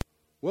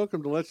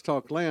Welcome to Let's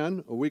Talk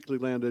Land, a weekly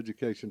land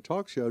education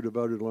talk show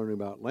devoted to learning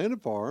about land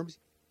and farms,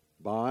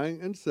 buying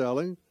and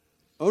selling,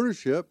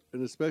 ownership,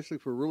 and especially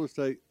for real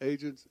estate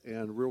agents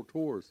and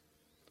realtors.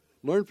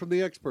 Learn from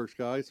the experts,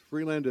 guys.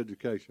 Free land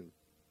education.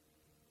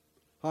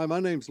 Hi, my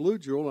name's Lou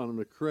Jewell. I'm an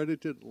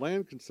accredited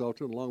land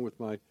consultant along with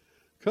my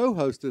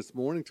co-host this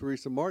morning,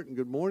 Teresa Martin.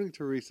 Good morning,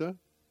 Teresa.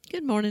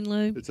 Good morning,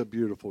 Lou. It's a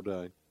beautiful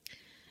day.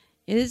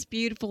 It is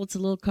beautiful. It's a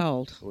little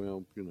cold.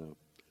 Well,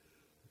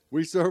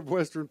 we serve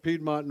Western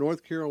Piedmont,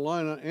 North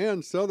Carolina,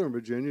 and Southern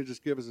Virginia.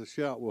 Just give us a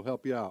shout. We'll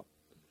help you out.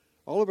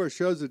 All of our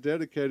shows are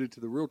dedicated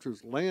to the Realtors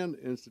Land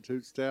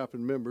Institute staff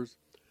and members.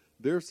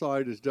 Their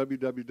site is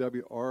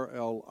www.rli,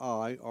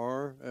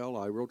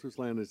 Realtors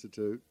Land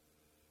Institute,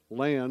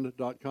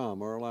 land.com,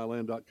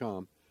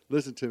 rliland.com.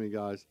 Listen to me,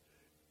 guys.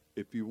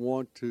 If you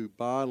want to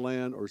buy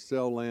land or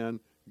sell land,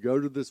 go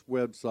to this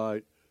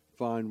website,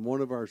 find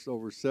one of our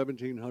over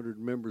 1,700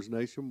 members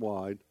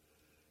nationwide,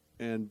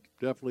 and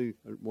definitely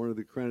one of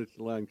the accredited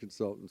land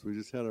consultants. We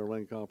just had our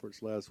land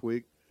conference last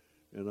week,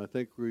 and I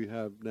think we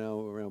have now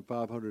around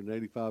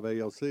 585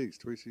 ALCs.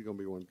 Teresa, you're going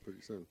to be one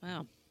pretty soon.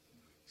 Wow.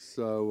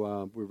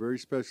 So we're very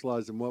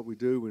specialized in what we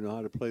do. We know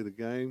how to play the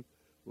game.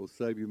 We'll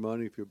save you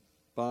money if you're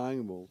buying,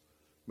 and we'll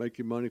make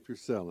you money if you're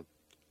selling.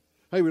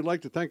 Hey, we'd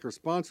like to thank our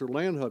sponsor,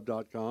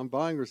 LandHub.com.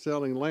 Buying or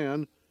selling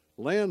land,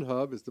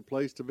 LandHub is the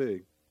place to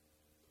be.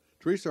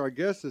 Teresa, our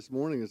guest this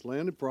morning is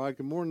Landon Frye.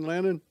 Good morning,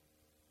 Landon.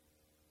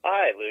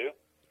 Hi, Lou.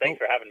 Thanks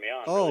for having me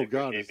on. Really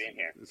God, being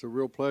here. It's a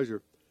real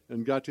pleasure.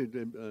 And got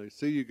to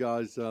see you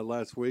guys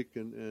last week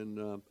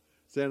in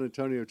San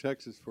Antonio,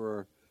 Texas for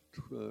our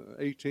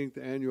 18th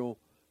annual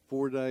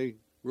 4-day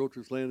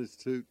Realtors Land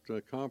Institute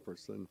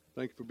conference. And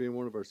thank you for being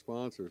one of our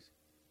sponsors.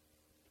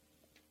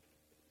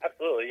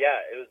 Absolutely,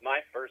 yeah. It was my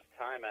first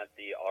time at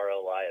the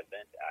RLI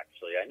event,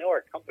 actually. I know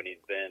our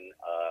company's been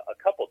a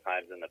couple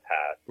times in the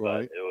past,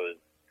 right. But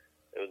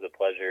it was a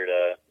pleasure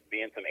to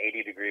be in some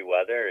 80-degree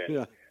weather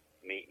and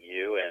meet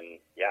you and,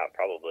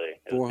 probably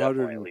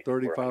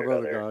 435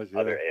 other guys.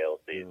 Other ALCs.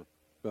 Yeah,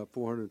 about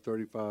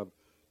 435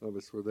 of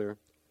us were there.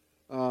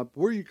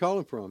 Where are you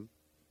calling from?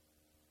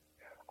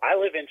 I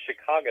live in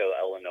Chicago,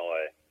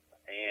 Illinois,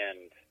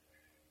 and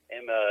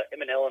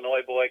I'm an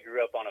Illinois boy.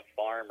 Grew up on a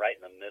farm right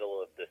in the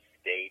middle of the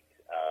state,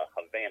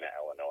 Havana,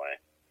 Illinois.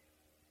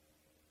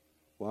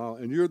 Wow,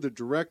 and you're the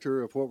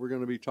director of what we're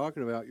going to be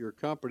talking about, your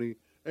company,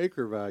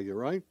 Acre Value,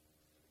 right?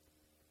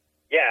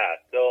 Yeah,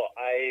 so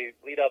I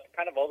lead up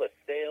kind of all the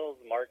sales,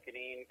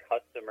 marketing,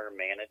 customer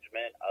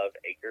management of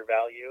Acre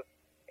Value,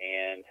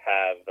 and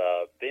have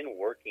been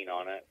working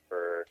on it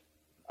for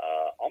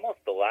almost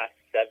the last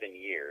 7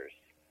 years.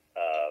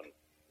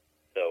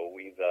 So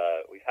we've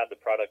had the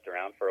product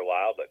around for a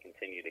while, but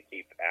continue to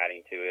keep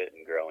adding to it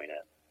and growing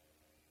it.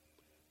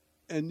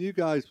 And you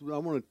guys, I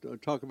want to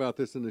talk about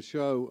this in the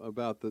show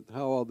about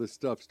how all this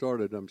stuff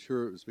started. I'm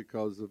sure it was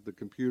because of the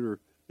computer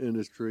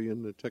industry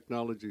and the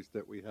technologies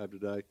that we have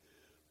today.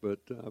 But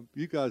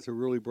you guys are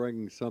really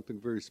bringing something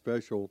very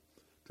special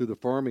to the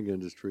farming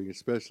industry,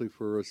 especially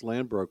for us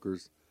land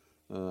brokers.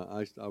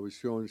 I was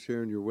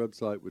sharing your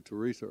website with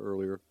Teresa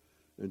earlier,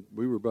 and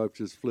we were both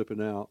just flipping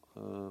out.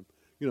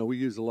 We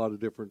use a lot of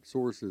different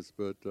sources,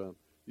 but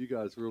you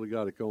guys really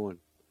got it going.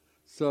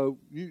 So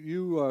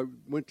you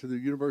went to the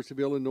University of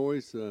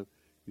Illinois.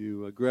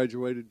 You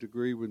graduated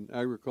degree with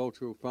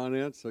agricultural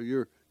finance. So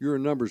you're a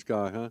numbers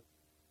guy, huh?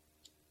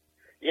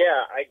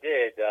 Yeah, I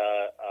did.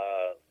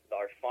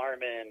 Our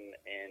Farmin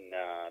in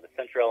the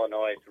central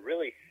Illinois, it's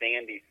really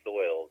sandy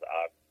soils,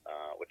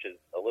 which is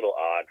a little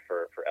odd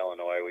for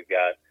Illinois. We've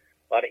got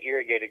a lot of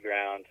irrigated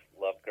ground,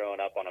 loved growing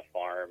up on a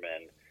farm,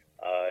 and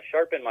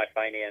sharpened my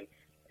finance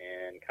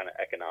and kind of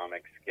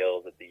economic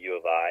skills at the U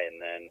of I,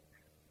 and then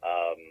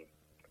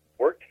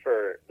worked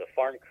for the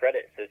farm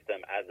credit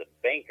system as a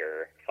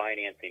banker,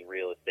 financing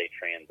real estate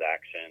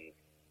transactions,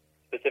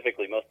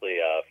 specifically mostly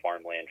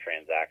farmland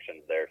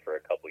transactions there for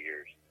a couple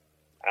years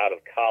out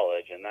of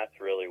college, and that's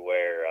really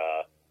where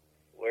I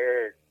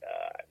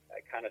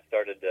kind of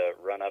started to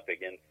run up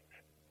against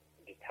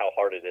just how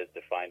hard it is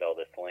to find all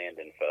this land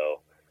info,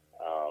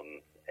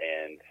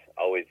 and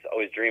always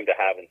dreamed of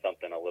having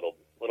something a little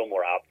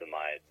more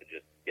optimized to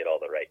just get all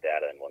the right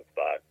data in one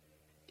spot.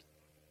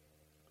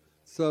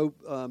 So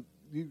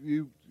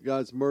you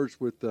guys merged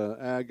with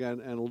Ag and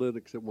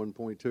Analytics at one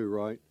point too,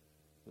 right?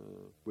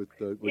 With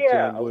yeah,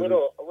 John a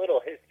Woodard.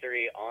 little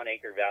history on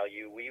Acre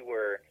Value. We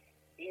were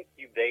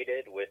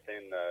incubated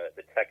within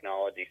the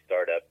technology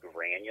startup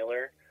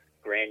Granular.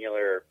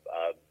 Granular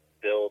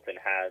built and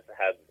has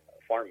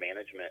farm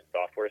management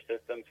software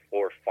systems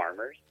for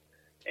farmers,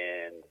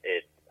 and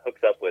it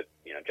hooks up with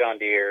John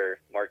Deere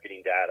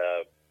marketing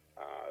data,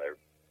 their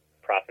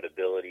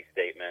profitability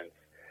statements.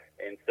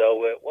 And so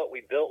what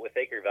we built with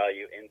Acre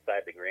Value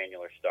inside the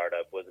Granular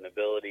startup was an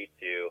ability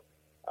to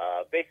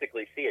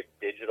basically see a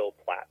digital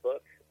plat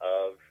book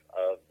of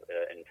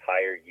the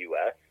entire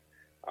U.S.,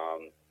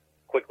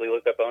 quickly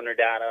look up owner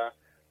data,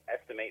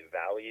 estimate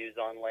values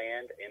on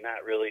land, and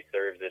that really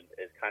serves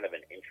as kind of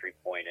an entry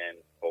point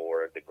in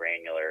for the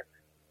Granular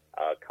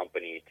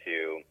company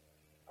to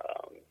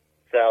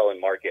sell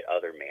and market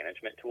other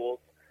management tools.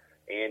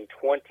 In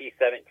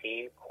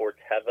 2017,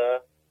 Corteva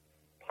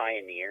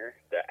Pioneer,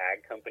 the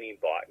ag company,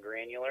 bought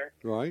Granular.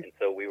 Right. And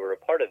so we were a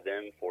part of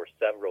them for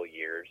several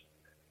years.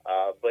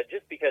 But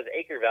just because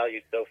Acre Value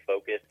is so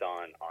focused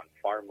on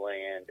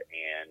farmland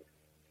and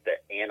the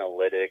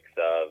analytics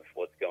of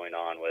what's going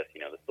on with,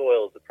 the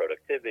soils, the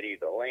productivity,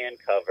 the land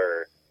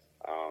cover,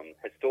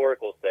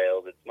 historical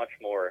sales, it's much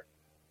more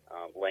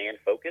land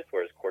focused,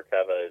 whereas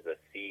Corteva is a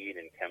seed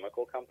and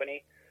chemical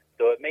company.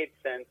 So it made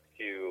sense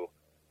to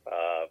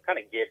kind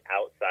of get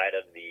outside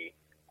of the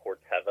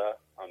Corteva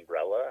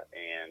umbrella,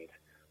 and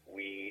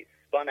we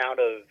spun out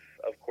of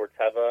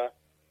Corteva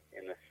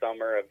in the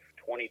summer of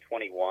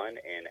 2021,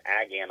 and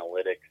Ag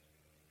Analytics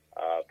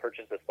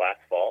purchased this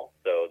last fall.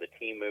 So the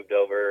team moved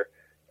over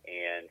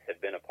and have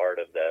been a part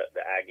of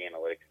the Ag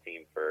Analytics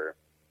team for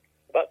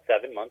about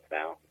 7 months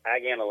now.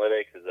 Ag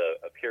Analytics is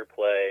a pure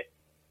play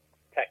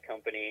tech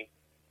company,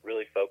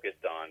 really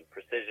focused on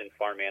precision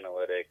farm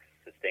analytics,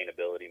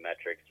 sustainability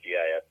metrics,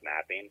 GIS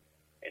mapping,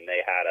 and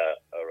they had a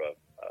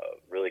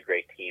really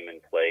great team in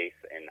place.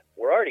 And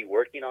we're already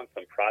working on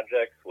some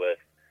projects with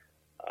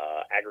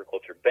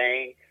agriculture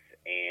banks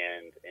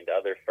and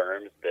other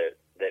firms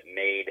that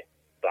made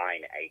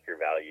buying Acre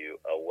Value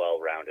a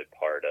well-rounded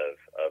part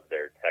of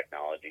their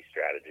technology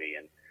strategy.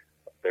 And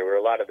there were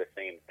a lot of the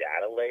same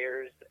data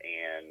layers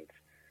and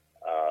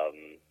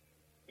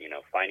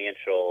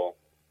financial,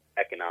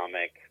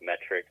 economic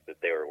metrics that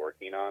they were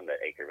working on that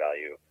Acre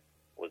Value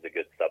was a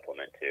good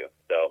supplement to.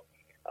 So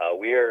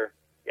we're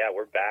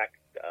back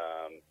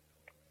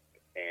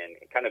and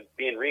kind of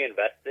being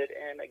reinvested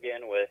in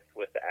again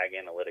with the Ag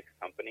Analytics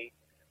company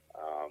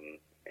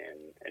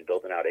and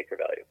building out Acre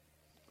Value.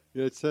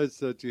 Yeah, it says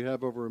that you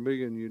have over 1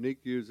 million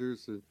unique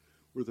users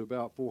with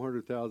about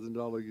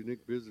 $400,000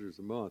 unique visitors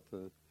a month.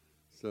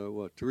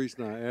 So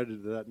Teresa and I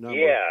added to that number.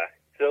 Yeah.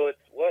 So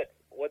it's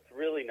what's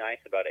really nice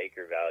about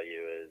Acre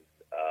Value is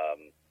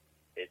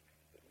it's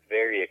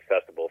very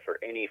accessible for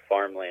any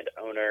farmland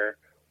owner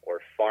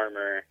or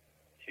farmer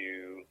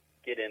to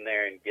get in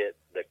there and get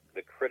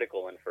the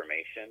critical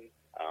information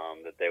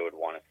that they would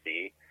want to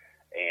see.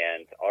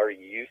 And our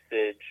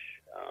usage,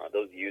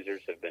 those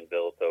users have been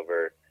built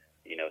over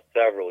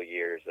several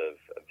years of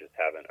just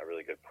having a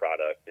really good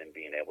product and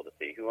being able to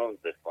see who owns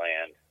this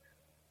land,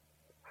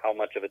 how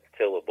much of it's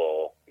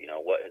tillable,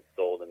 what has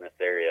sold in this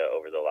area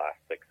over the last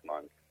 6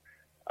 months.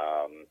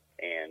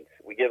 And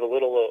we give a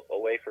little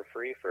away for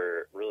free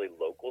for really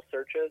local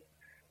searches.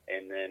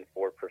 And then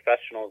for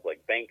professionals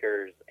like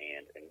bankers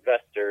and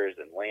investors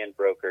and land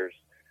brokers,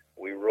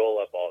 we roll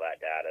up all that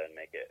data and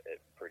make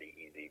it pretty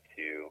easy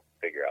to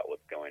figure out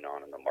what's going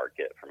on in the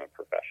market from a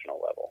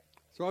professional level.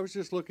 So I was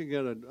just looking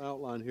at an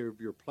outline here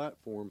of your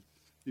platform.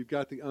 You've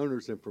got the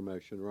owner's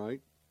information,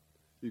 right?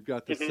 You've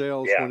got the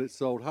sales when it's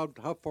sold. How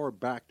far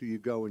back do you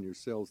go in your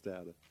sales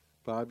data?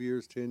 5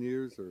 years, 10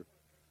 years, or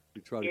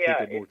you try to keep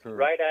it more current?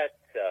 Right at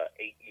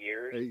 8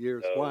 years. 8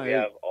 years. So Why? We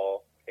have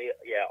all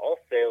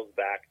sales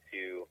back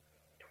to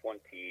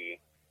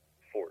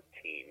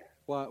 2014.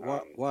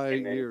 Why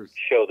 8 years?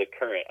 Show the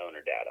current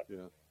owner data.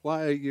 Yeah.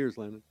 Why 8 years,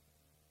 Landon?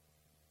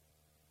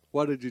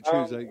 Why did you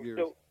choose 8 years?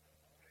 So,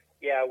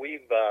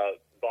 we've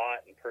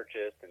bought and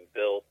purchased and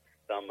built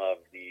some of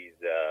these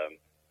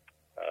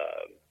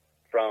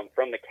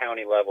from the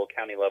county level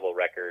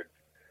records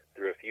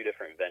through a few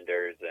different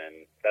vendors,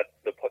 and that's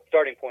the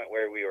starting point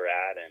where we were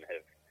at, and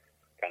have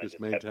kind of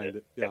just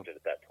maintained kept it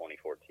at that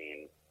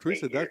 2014.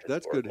 Teresa,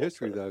 that's good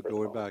history though, for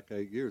going back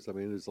 8 years. I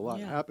mean, there's a lot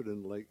happened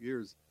in the late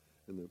years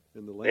in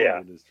the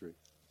land industry.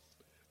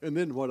 And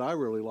then what I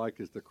really like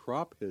is the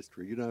crop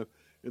history.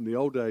 In the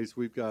old days,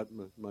 we've got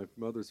my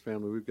mother's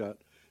family. We've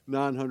got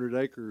 900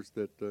 acres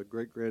that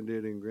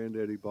great-granddaddy and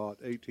granddaddy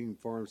bought 18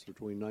 farms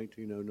between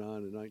 1909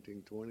 and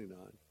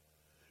 1929.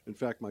 In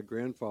fact, my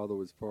grandfather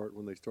was part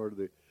when they started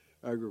the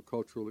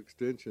agricultural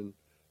extension.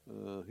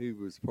 He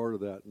was part of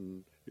that,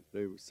 and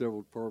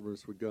several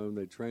farmers would go and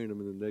they'd train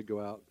them, and then they'd go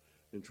out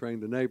and train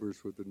the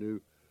neighbors with the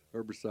new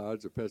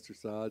herbicides or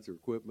pesticides or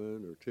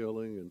equipment or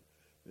tilling,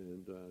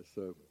 and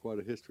so quite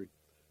a history.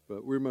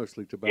 But we're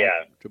mostly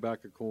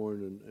tobacco,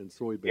 corn, and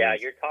soybeans. Yeah,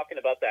 you're talking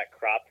about that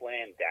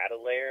cropland data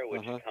layer,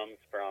 which comes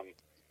from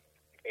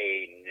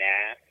a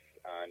NASS,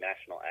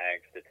 National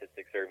Ag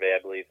Statistics Survey, I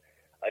believe.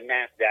 A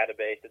NASS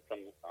database. It's a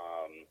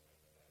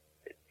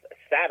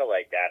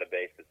satellite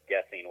database that's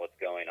guessing what's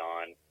going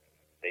on,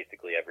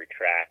 basically every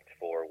tract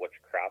for which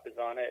crop is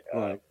on it.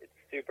 Right. It's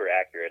super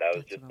accurate. I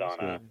was just on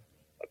a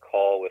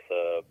call with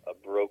a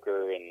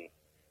broker in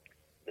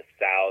the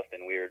south,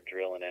 and we were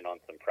drilling in on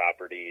some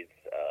properties,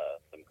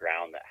 some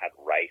ground that had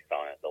rice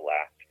on it the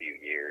last few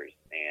years,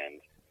 and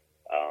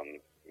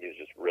he was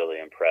just really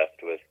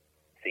impressed with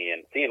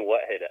seeing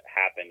what had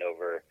happened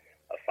over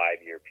a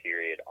 5-year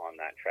period on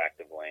that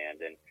tract of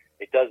land. And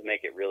it does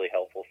make it really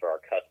helpful for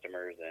our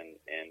customers and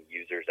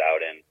users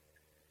out in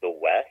the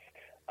West,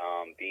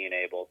 being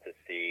able to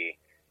see,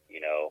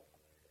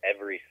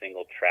 every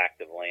single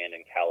tract of land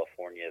in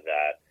California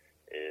that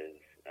is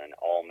an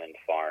almond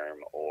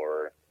farm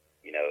or,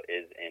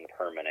 is in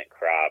permanent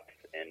crops.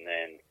 And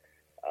then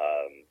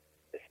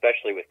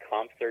especially with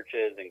comp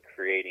searches and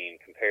creating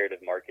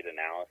comparative market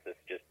analysis,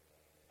 just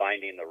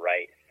finding the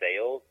right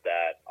sales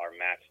that are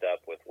matched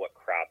up with what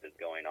crop is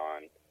going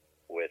on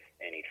with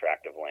any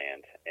tract of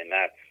land. And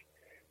that's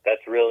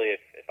really,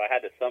 if I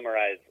had to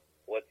summarize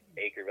what's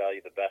acre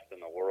value the best in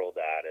the world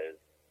at, is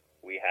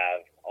we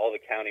have all the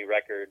county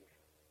records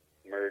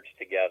merged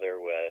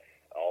together with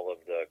all of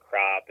the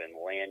crop and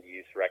land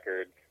use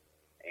records,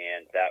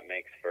 and that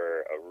makes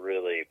for a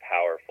really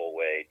powerful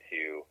way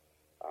to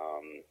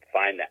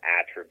find the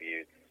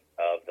attributes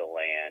of the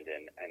land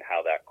and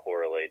how that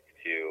correlates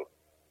to,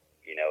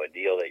 a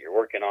deal that you're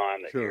working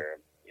on, that Sure.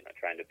 you're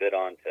trying to bid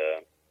on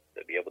to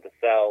be able to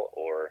sell,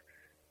 or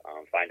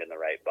finding the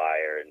right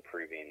buyer and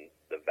proving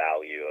the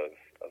value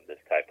of this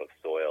type of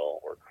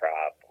soil or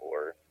crop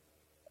or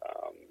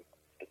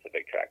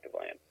specific tract of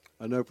land.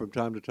 I know from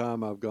time to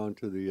time I've gone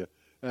to the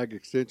Ag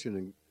Extension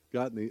and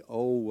gotten the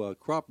old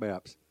crop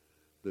maps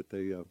that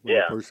they, when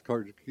they first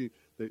started,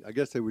 I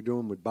guess they were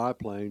doing with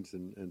biplanes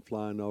and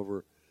flying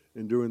over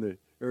and doing the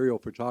aerial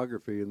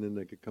photography, and then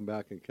they could come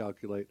back and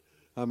calculate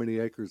how many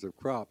acres of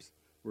crops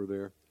were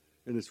there.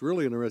 And it's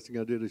really interesting.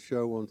 I did a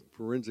show on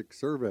forensic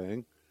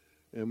surveying,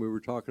 and we were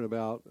talking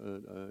about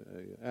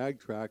a ag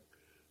tract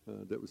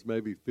that was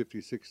maybe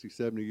 50, 60,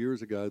 70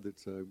 years ago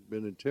that's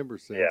been in timber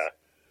since,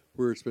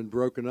 where it's been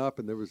broken up,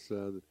 and there was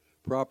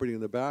property in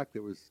the back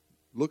that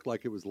looked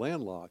like it was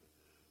landlocked.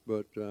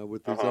 But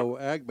with these old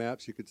ag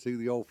maps, you could see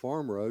the old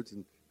farm roads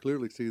and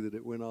clearly see that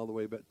it went all the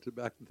way back to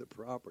the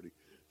property.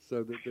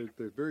 So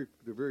they're very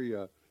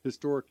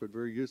historic, but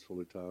very useful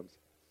at times.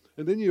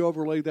 And then you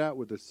overlay that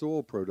with the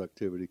soil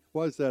productivity.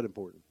 Why is that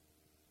important?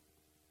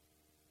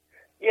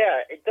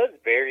 Yeah, it does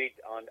vary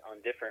on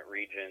different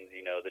regions.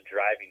 The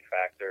driving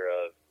factor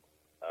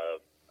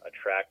of a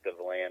tract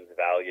of land's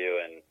value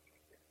in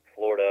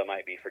Florida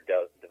might be for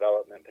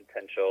development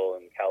potential.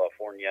 In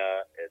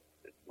California,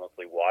 it's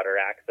mostly water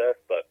access.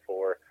 But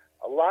for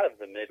a lot of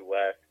the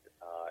Midwest,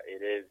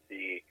 it is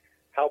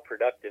how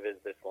productive is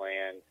this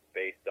land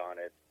based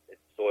on its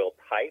soil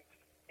types.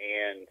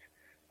 And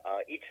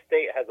each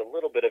state has a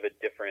little bit of a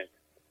different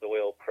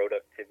soil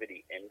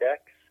productivity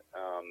index.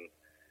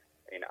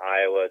 In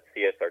Iowa, it's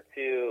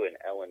CSR2. In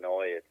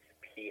Illinois, it's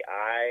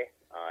PI.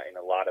 In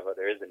a lot of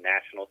there is a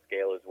national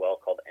scale as well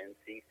called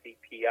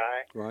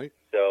NCCPI. Right.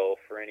 So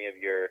for any of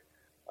your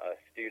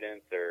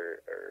students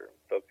or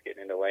folks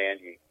getting into land,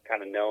 you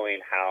kind of knowing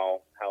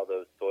how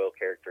those soil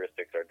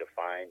characteristics are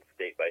defined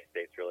state by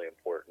state is really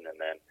important. And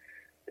then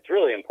it's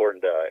really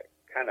important to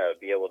kind of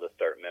be able to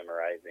start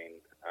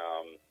memorizing,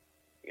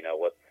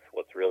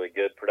 what's really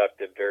good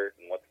productive dirt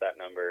and what's that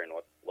number and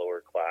what's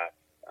lower class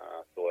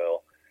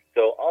soil.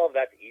 So all of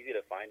that's easy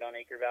to find on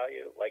acre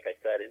value. Like I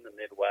said, in the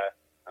Midwest,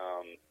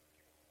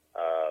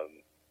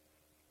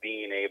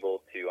 being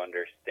able to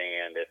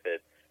understand if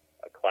it's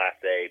a Class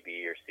A,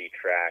 B, or C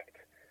tract,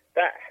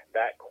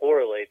 that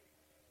correlates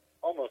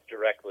almost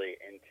directly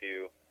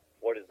into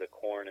what is the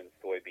corn and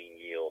soybean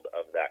yield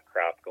of that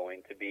crop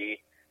going to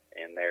be,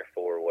 and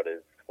therefore what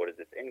is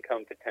its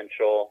income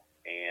potential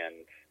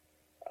and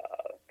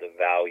the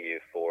value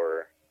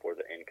for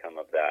the income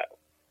of that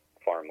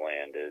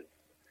farmland is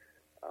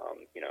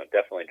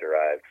definitely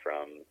derived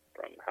from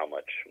how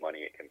much money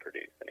it can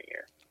produce in a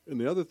year. And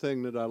the other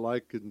thing that I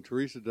like, and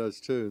Teresa does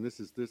too, and this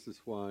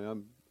is why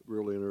I'm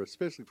really interested,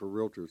 especially for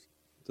realtors,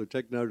 so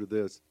take note of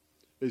this,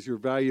 is your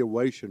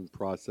valuation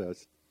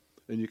process.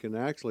 And you can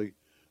actually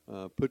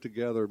put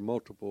together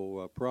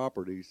multiple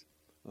properties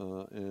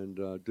and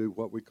do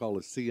what we call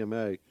a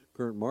CMA,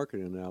 current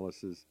market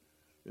analysis,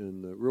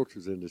 in the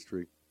realtors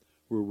industry,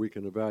 where we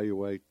can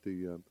evaluate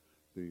the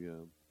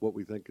what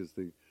we think is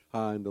the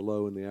high and the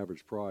low and the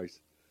average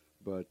price.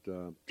 But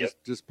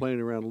just playing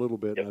around a little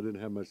bit, and I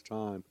didn't have much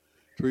time.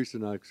 Teresa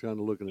and I kind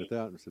of looking at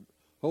that and said,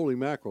 "Holy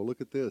mackerel!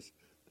 Look at this!"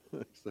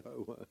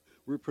 So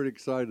we're pretty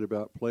excited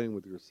about playing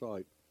with your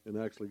site and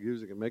actually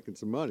using it, making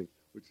some money,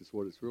 which is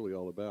what it's really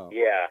all about.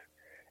 Yeah,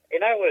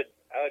 and I would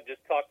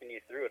just talking you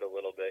through it a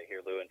little bit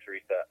here, Lou and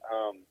Teresa.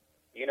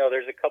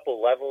 There's a couple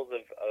levels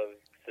of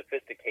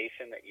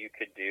sophistication that you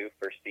could do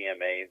for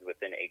CMAs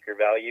within acre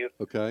value.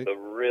 Okay. The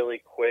really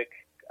quick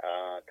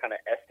kind of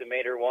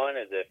estimator one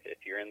is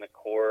if you're in the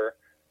core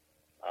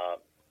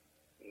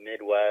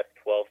Midwest,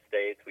 12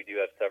 states. We do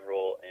have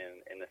several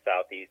in the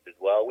Southeast as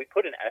well. We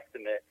put an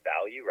estimate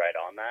value right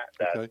on that.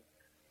 That's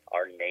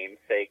our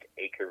namesake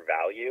acre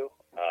value.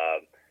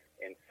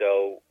 And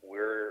so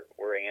we're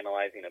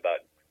analyzing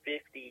about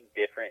 50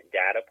 different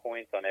data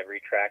points on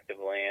every tract of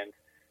land,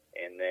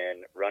 and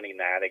then running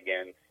that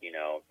against,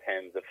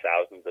 tens of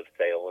thousands of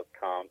sales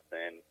comps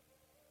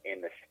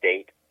in the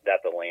state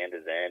that the land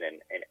is in,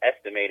 and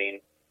estimating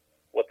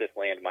what this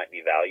land might be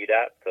valued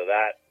at, so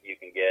that you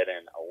can get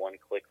in a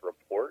one-click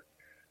report.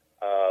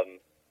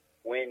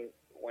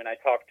 When I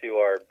talk to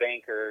our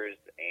bankers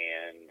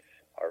and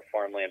our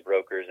farmland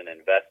brokers and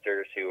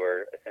investors who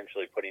are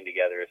essentially putting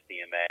together a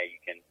CMA, you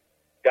can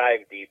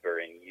dive deeper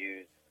and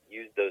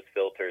use those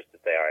filters to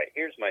say, all right,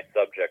 here's my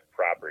subject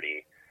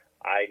property.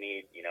 I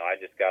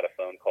just got a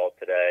phone call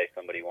today.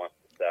 Somebody wants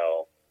to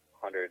sell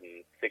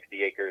 160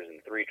 50 acres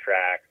and 3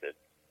 tracts. It's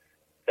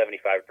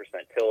 75%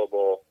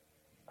 tillable.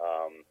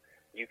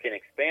 You can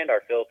expand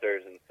our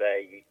filters and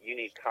say you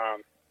need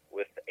comps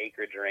with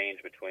acreage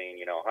range between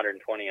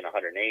 120 and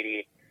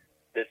 180,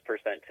 this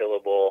percent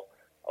tillable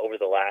over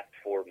the last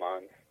 4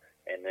 months,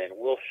 and then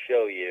we'll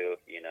show you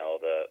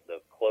the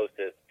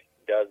closest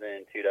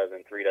dozen, 2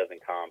 dozen, 3 dozen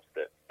comps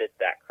that fit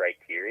that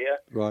criteria.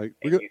 Right.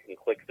 And you can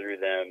click through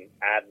them,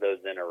 add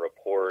those in a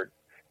report,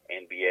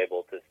 and be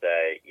able to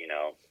say,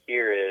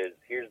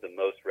 here's the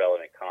most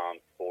relevant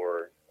comps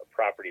for a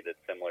property that's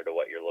similar to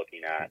what you're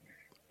looking at,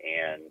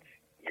 and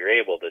you're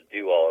able to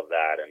do all of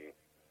that in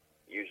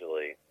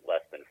usually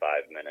less than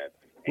 5 minutes.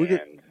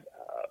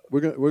 We're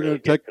going to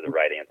take to the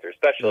right answer,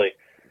 especially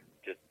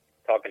just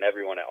talking to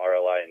everyone at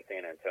RLI in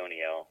San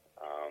Antonio.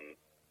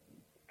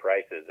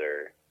 Prices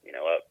are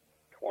up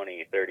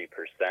 20, 30%.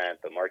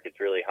 The market's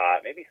really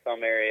hot. Maybe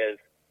some areas,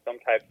 some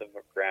types of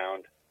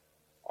ground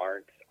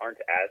aren't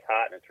as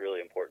hot, and it's really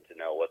important to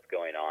know what's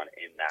going on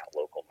in that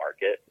local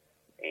market.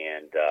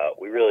 And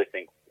we really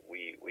think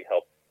we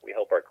help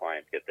our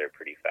clients get there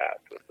pretty fast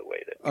with the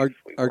way that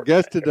our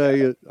guest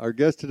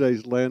today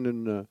is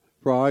Landon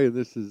Frye, and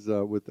this is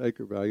with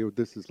Acre Value.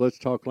 This is Let's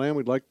Talk Land.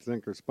 We'd like to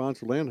thank our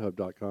sponsor,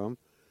 LandHub.com.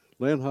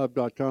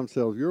 LandHub.com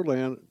sells your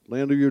land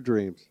of your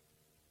dreams.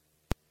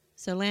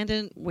 So,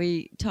 Landon,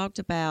 we talked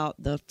about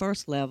the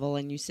first level,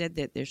 and you said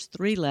that there's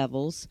 3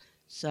 levels.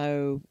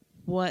 So,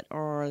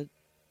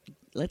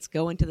 let's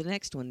go into the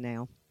next one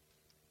now.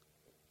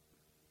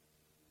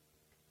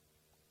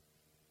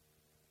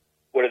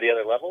 What are the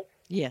other levels?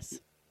 Yes.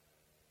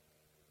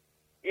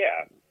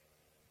 Yeah.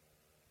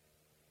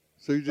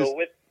 So you just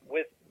with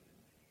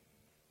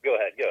go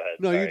ahead.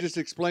 No, Sorry. you just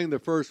explained the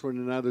first one,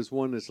 and now there's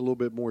one that's a little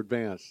bit more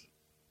advanced.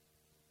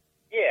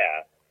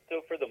 Yeah.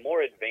 So for the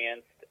more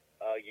advanced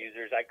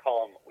users,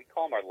 we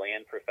call them our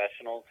land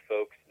professionals,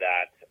 folks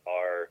that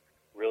are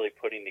really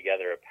putting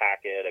together a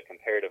packet, a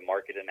comparative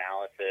market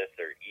analysis,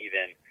 or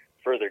even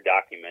further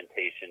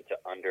documentation to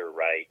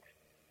underwrite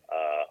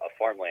a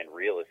farmland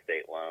real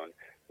estate loan.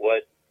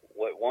 What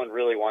one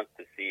really wants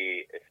to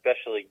see,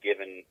 especially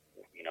given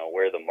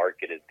where the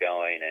market is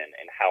going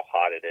and how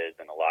hot it is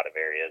in a lot of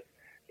areas,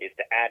 is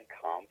to add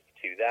comps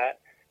to that.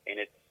 And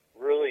it's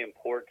really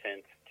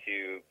important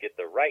to get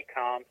the right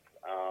comps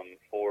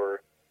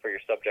for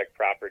your subject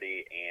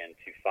property and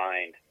to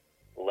find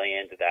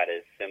land that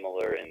is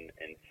similar in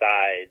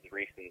size,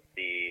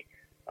 recency,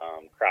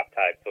 crop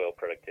type, soil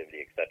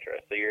productivity,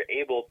 etc. So you're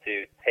able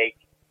to take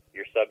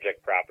your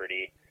subject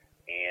property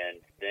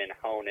and then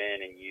hone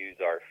in and use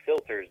our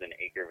filters and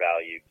acre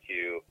value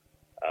to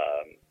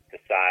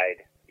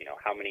decide,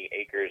 how many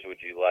acres would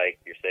you like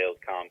your sales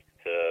comps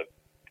to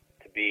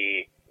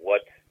be,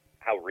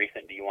 how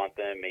recent do you want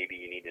them? Maybe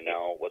you need to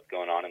know what's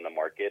going on in the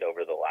market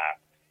over the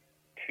last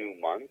 2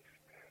 months.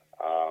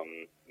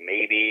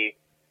 Maybe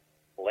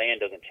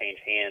land doesn't change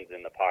hands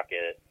in the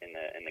pocket in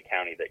the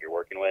county that you're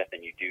working with,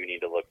 and you do need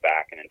to look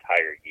back an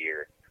entire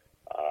year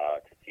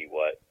to see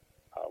what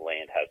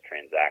land has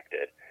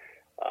transacted.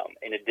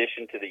 In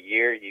addition to the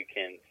year, you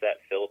can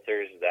set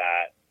filters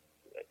that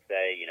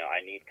say,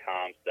 I need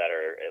comps that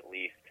are at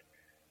least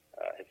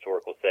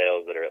historical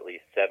sales that are at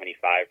least 75%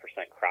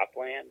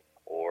 cropland,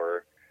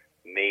 or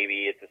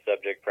maybe it's a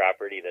subject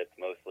property that's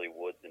mostly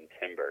woods and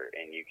timber,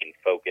 and you can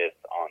focus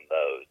on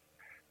those.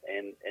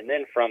 And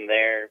then from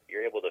there,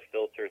 you're able to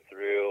filter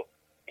through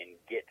and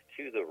get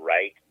to the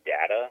right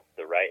data,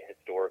 the right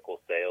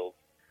historical sales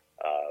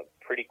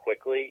pretty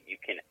quickly. You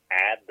can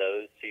add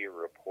those to your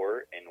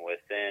report, and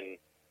within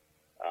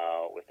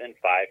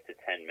 5 to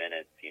 10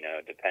 minutes,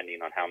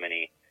 depending on how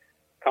many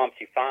comps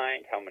you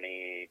find, how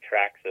many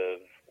tracts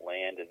of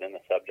land is in the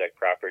subject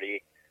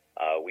property,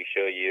 we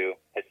show you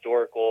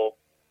historical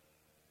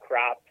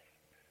crops,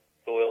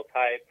 soil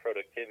type,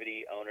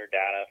 productivity, owner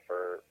data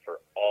for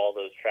all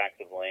those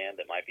tracts of land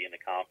that might be in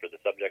the comp for the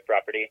subject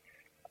property.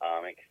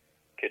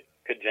 It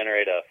could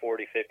generate a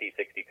 40, 50,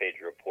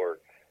 60-page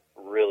report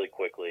really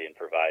quickly and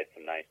provide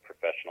some nice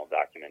professional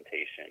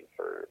documentation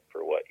for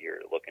what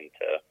you're looking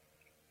to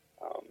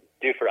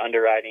do for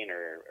underwriting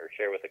or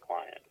share with a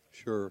client.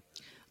 Sure.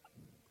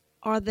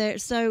 Are there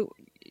so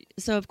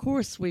of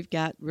course we've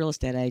got real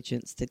estate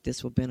agents that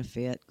this will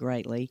benefit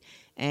greatly,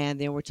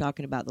 and then we're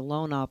talking about the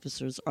loan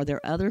officers. Are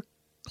there other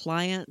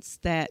clients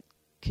that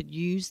could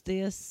use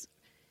this?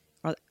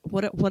 Are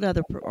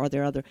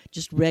there other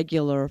just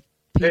regular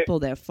people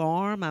that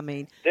farm? I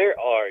mean, there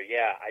are.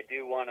 Yeah, I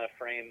do want to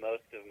frame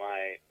most of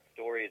my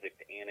stories,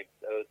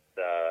 anecdotes,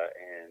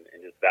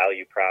 and just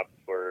value props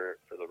for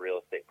the real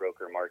estate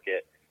broker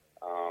market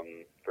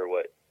for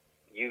what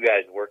you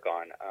guys work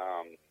on.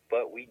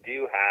 But we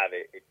do have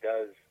it. It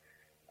does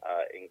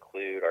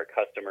include our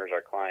customers,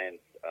 our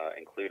clients,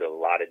 include a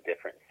lot of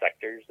different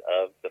sectors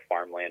of the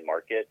farmland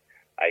market.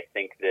 I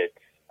think that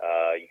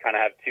you kind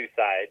of have two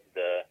sides.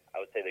 I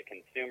would say the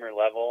consumer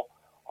level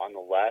on the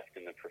left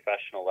and the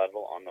professional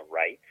level on the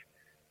right.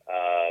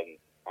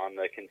 On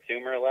the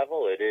consumer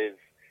level, it is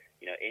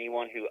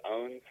anyone who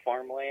owns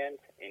farmland,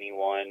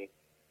 anyone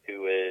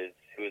who is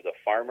a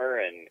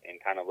farmer and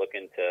kind of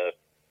looking to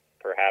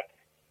perhaps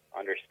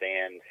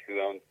understand who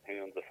owns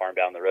the farm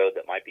down the road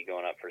that might be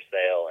going up for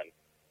sale, and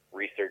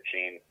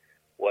researching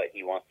what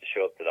he wants to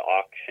show up to the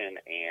auction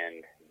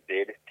and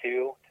bid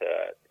to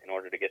in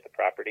order to get the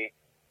property.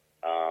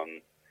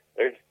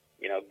 There's,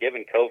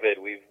 given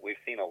COVID,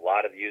 we've seen a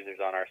lot of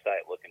users on our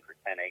site looking for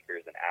 10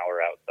 acres an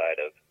hour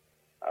outside of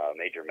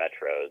major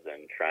metros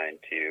and trying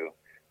to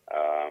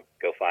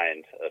go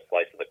find a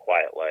slice of the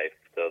quiet life.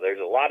 So there's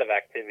a lot of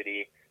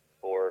activity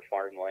for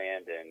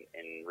farmland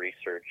and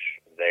research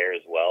there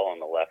as well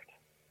on the left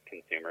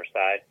consumer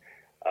side.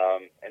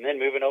 And then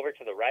moving over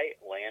to the right,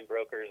 land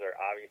brokers are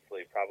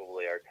obviously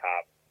probably our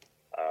top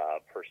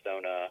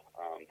persona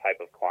type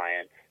of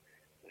clients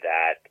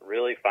that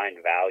really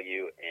find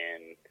value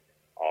in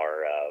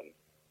our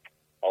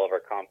all of our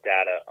comp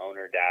data,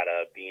 owner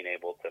data, being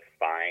able to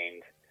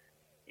find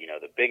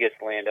the biggest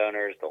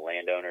landowners, the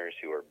landowners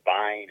who are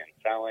buying and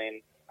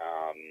selling,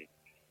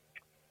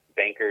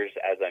 bankers,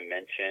 as I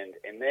mentioned.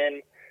 And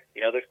then,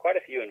 there's quite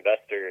a few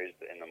investors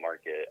in the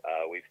market.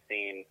 We've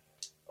seen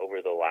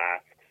over the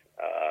last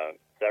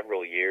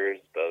several years,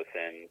 both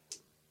in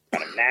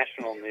kind of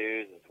national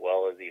news as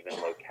well as even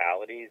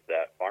localities,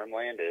 that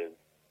farmland is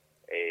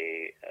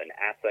an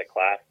asset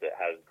class that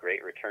has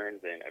great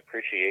returns in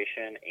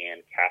appreciation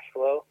and cash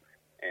flow.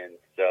 And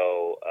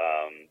so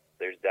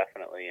there's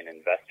definitely an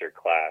investor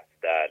class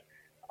that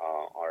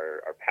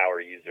are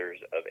power users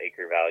of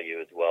acre value,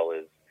 as well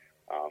as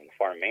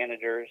farm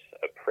managers,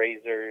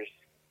 appraisers,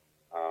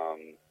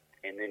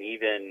 and then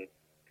even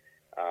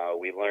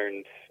we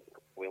learned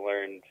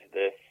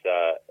this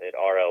at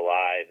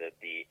RLI, that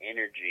the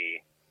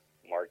energy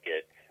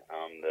market,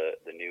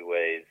 the new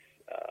ways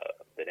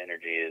that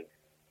energy is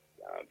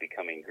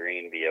becoming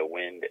green via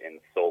wind and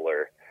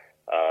solar,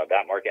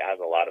 that market has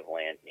a lot of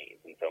land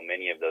needs, and so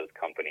many of those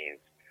companies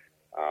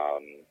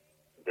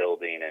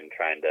building and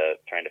trying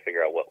to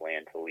figure out what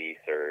land to lease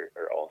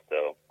are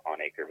also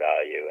on acre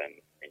value and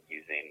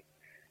using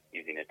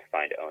it to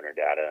find owner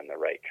data and the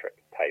right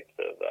types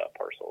of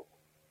parcels.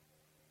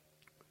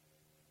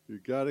 You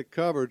got it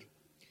covered.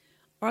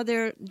 Are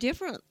there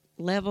different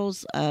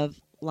levels of,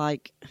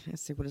 let's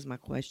see, what is my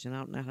question? I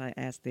don't know how to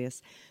ask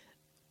this.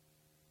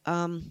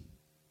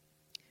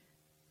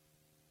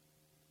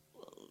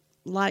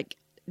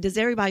 Does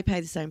everybody pay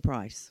the same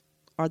price?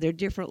 Are there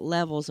different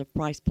levels of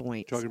price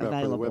points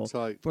available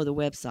for the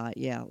website?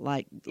 Yeah,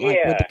 would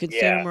the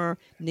consumer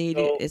need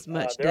as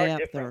much there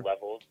depth? Are different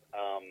levels.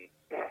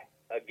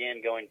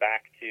 Again, going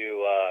back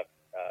to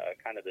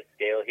kind of the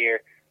scale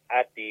here,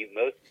 at the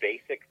most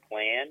basic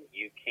plan,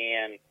 you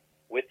can,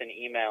 with an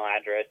email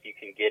address, you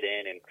can get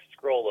in and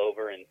scroll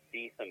over and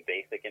see some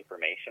basic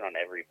information on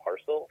every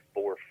parcel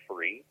for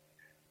free.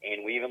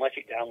 And we even let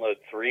you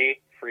download 3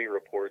 free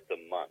reports a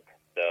month.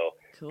 So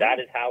cool. That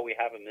is how we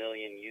have 1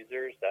 million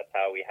users. That's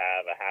how we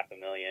have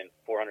 500,000,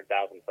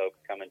 400,000 folks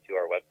coming to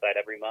our website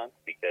every month,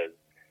 because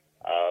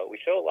we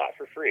show a lot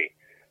for free.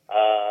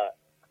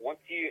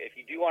 If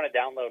you do want to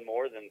download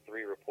more than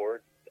 3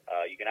 reports,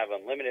 you can have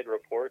unlimited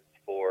reports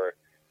for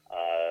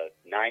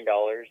 $9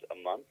 a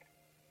month.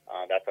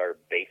 That's our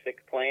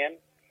basic plan.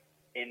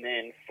 And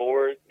then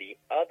for the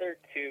other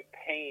 2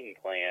 paying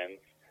plans,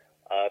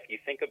 if you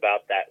think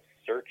about that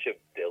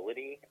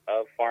searchability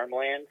of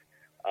farmland,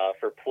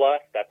 for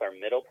Plus, that's our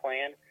middle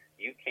plan,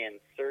 you can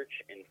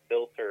search and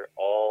filter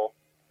all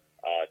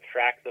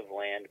tracts of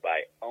land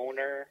by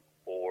owner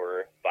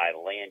or by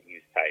land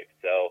use type.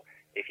 So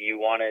if you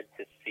wanted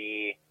to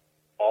see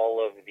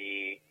all of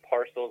the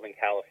parcels in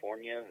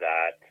California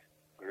that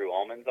grew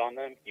almonds on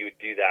them, you would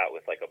do that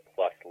with like a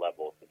Plus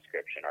level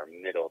subscription, our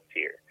middle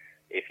tier.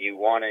 If you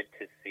wanted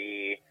to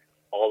see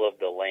all of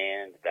the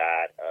land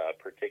that a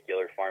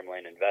particular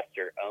farmland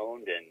investor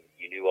owned and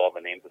you knew all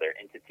the names of their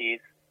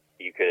entities,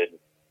 you could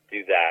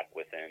do that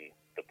within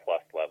the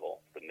Plus level,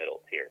 the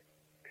middle tier.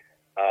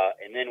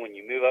 And then when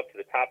you move up to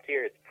the top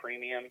tier, it's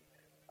premium.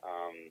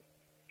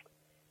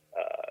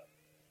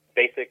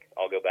 Basic,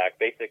 I'll go back.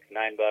 Basic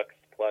 $9.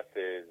 Plus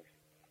is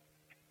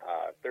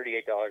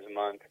 $38 a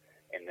month,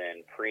 and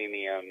then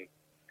premium,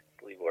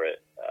 I believe we're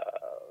at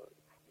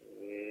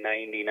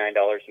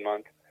 $99 a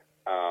month.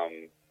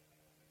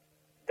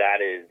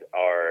 That is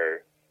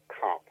our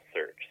comp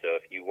search. So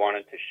if you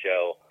wanted to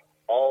show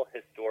all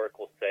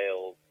historical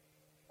sales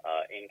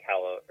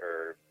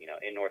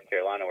in North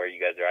Carolina, where you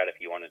guys are at, if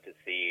you wanted to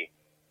see,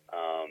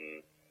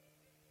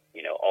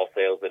 all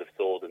sales that have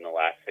sold in the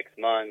last 6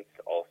 months,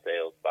 all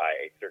sales by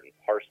a certain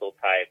parcel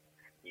type,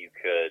 you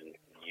could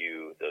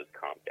view those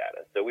comp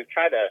data. So we've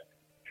tried to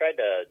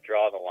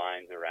draw the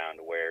lines around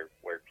where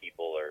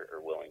people are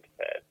willing to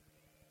pay.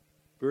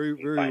 Very,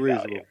 very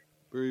reasonable. Value.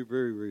 Very,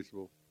 very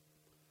reasonable.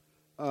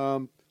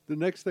 The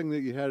next thing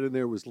that you had in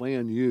there was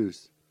land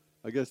use.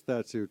 I guess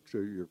that's your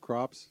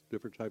crops,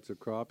 different types of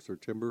crops or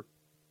timber.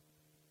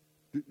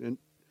 And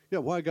yeah,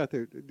 why I got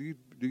there? Do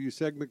you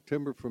segment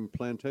timber from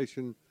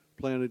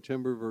planted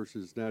timber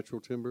versus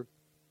natural timber?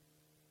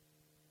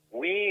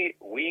 We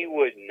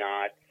would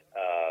not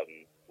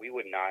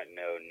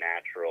know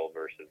natural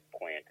versus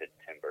planted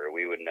timber.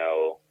 We would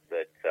know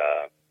that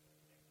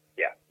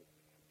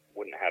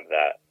wouldn't have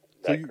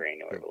So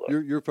granular of a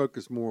look. you're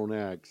focused more on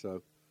ag,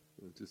 so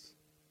just.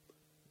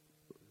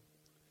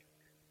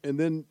 And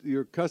then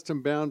your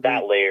custom boundary.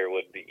 That layer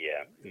would be,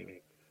 yeah. Mm-hmm.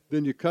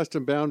 Then your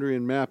custom boundary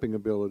and mapping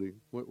ability.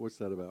 What's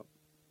that about?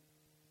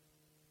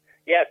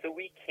 Yeah, so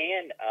we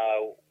can,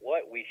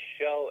 what we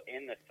show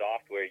in the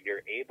software,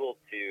 you're able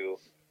to,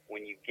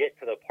 when you get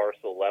to the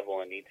parcel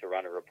level and need to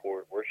run a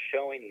report, we're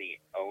showing the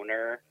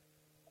owner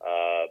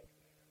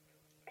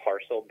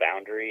parcel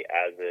boundary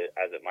as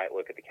it might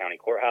look at the county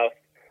courthouse.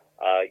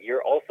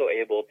 You're also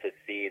able to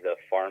see the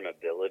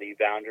farmability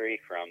boundary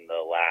from the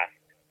last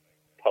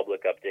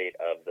public update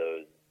of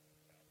those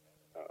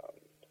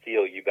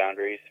COU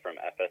boundaries from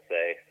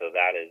FSA, so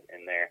that is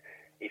in there.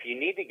 If you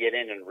need to get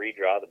in and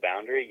redraw the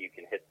boundary, you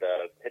can hit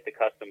the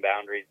custom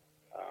boundaries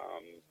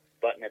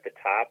button at the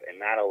top, and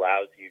that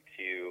allows you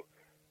to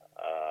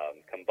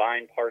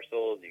combine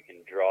parcels. You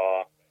can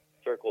draw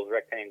circles,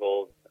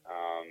 rectangles,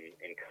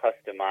 and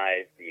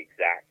customize the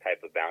exact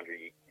type of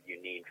boundary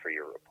you need for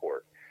your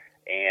report.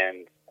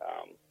 And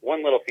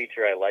one little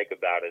feature I like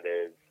about it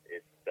is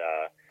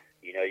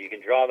you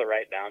can draw the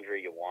right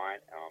boundary you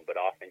want, but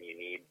often you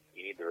need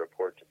the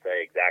report to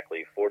say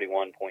exactly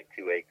 41.2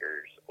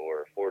 acres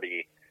or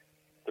 43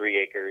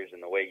 acres,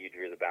 and the way you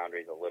drew the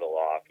boundary is a little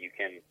off. You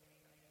can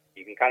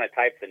kind of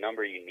type the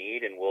number you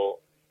need, and we'll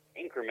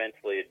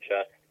incrementally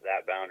adjust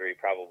that boundary,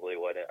 probably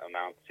what it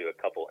amounts to a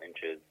couple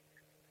inches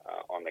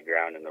on the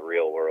ground in the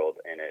real world,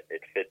 and it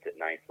fits it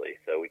nicely.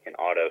 So we can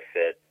auto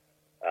fit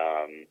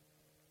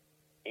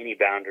any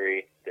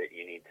boundary that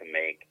you need to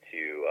make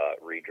to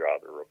redraw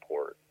the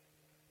report.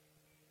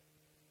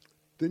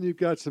 Then you've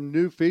got some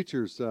new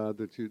features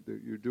that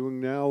you're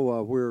doing now,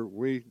 where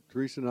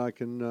Teresa and I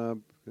can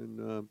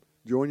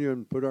join you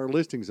and put our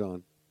listings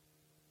on.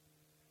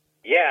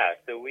 Yeah,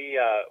 so we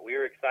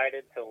were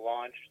excited to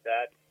launch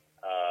that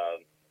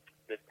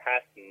this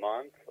past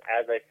month.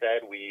 As I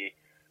said, we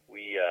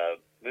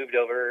moved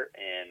over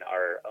and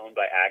are owned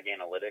by Ag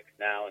Analytics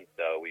now, and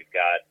so we've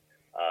got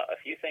a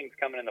few things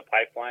coming in the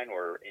pipeline.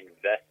 We're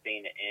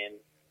investing in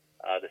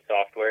the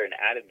software and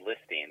added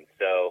listings.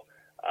 So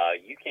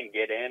you can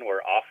get in.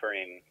 We're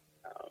offering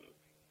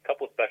a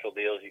couple of special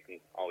deals. You can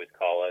always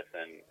call us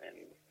and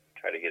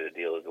try to get a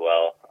deal as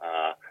well.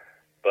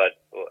 But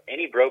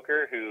any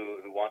broker who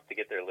wants to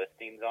get their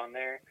listings on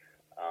there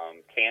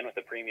can with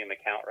a premium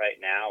account right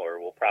now, or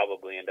we'll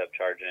probably end up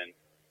charging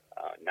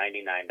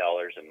 $99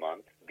 a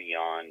month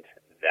beyond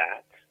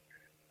that.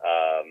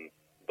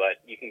 But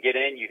you can get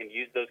in. You can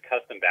use those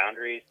custom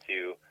boundaries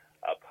to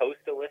post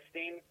a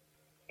listing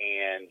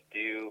and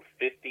do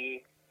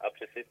up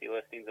to 50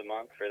 listings a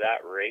month for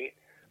that rate.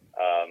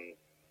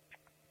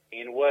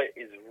 And what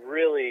is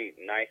really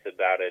nice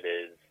about it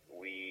is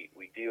we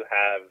do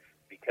have,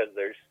 because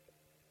there's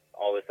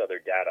all this other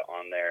data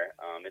on there,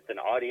 it's an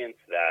audience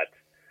that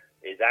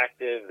is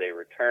active, they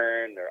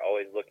return, they're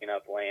always looking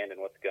up land and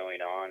what's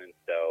going on, and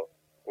so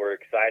we're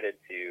excited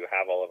to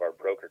have all of our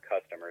broker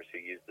customers who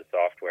use the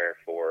software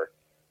for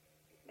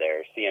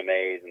their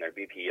CMAs and their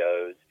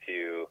BPOs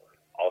to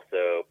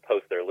also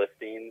post their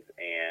listings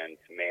and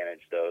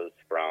manage those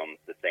from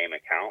the same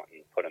account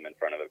and put them in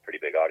front of a pretty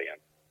big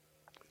audience.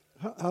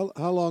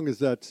 How long is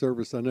that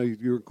service? I know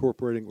you're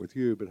incorporating it with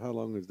you, but how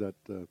long has that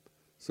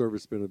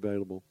service been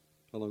available?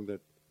 How long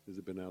has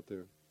it been out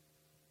there?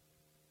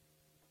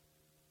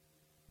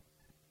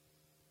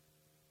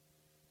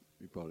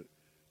 You bought it.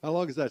 How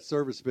long has that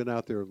service been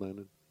out there,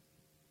 Landon?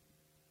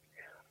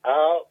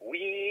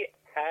 We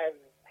have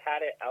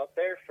had it out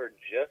there for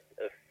just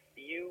a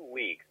few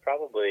weeks,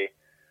 probably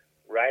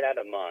right at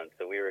a month.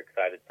 So we were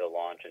excited to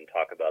launch and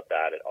talk about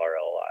that at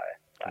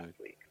RLI last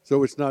week.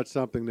 So it's not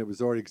something that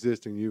was already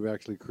existing. You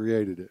actually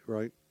created it,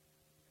 right?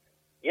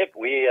 Yep,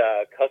 we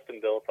custom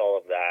built all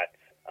of that.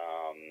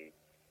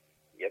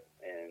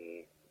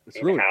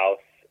 In-house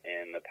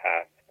in the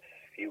past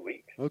few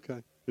weeks.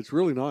 Okay, it's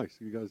really nice.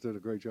 You guys did a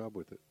great job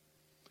with it.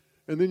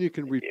 And then you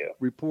can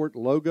report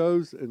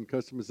logos and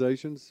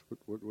customizations.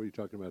 What are you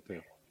talking about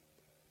there?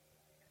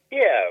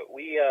 Yeah,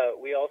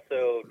 we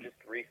also just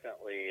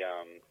recently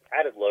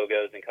added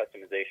logos and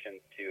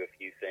customizations to a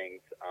few things.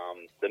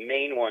 The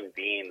main one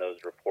being those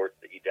reports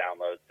that you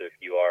download. So if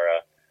you are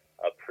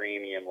a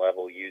premium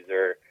level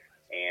user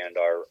and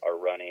are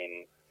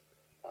running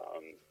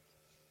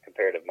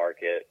comparative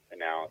market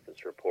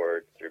analysis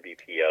reports or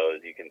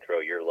BPOs, you can throw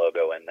your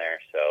logo in there.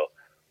 So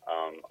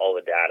all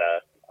the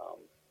data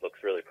looks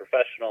really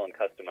professional and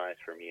customized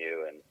from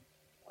you, and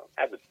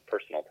has a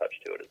personal touch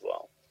to it as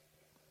well.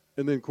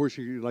 And then, of course,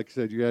 like I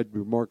said, you add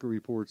your market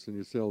reports and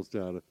your sales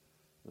data.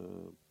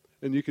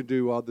 And you can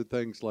do other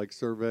things like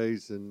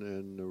surveys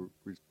and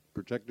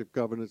protective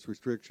covenants,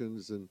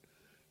 restrictions, and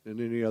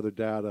any other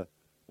data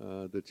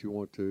that you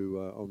want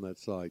to on that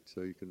site.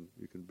 So you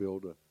can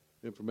build a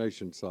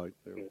information site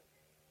there.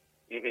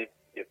 Mm-hmm.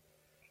 Yep.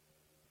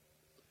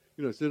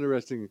 It's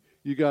interesting.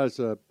 You guys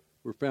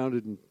were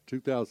founded in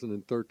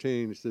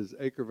 2013. It says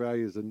Acre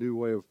Value is a new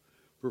way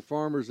for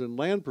farmers and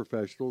land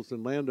professionals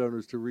and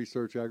landowners to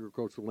research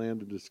agricultural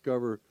land and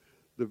discover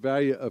the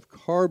value of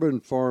carbon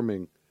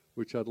farming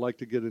which I'd like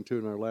to get into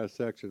in our last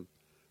section.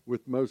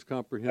 With most All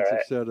comprehensive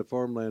right. set of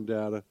farmland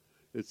data,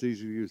 it's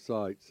easy to use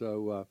site.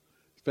 So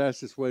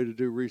fastest way to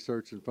do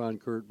research and find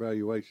current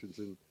valuations,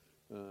 and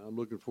I'm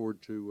looking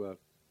forward to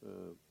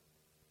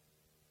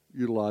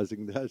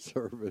utilizing that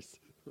service.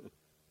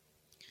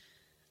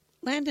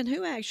 Landon,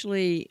 who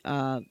actually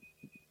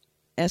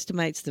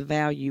estimates the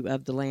value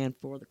of the land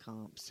for the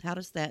comps? How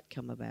does that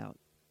come about?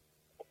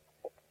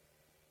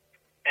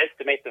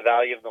 Estimate the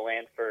value of the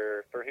land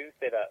for who?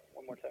 Say that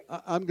one more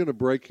time. I'm going to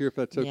break here if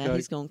that's okay. Yeah,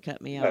 he's going to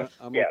cut me off.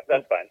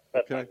 That's fine.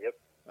 That's okay. fine. Yep.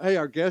 Hey,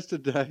 our guest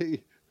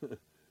today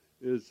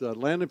is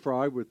Landon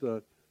Frye with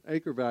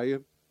Acre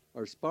Value.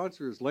 Our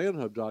sponsor is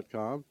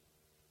landhub.com.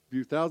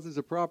 View thousands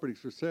of properties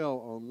for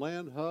sale on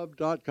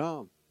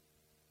landhub.com.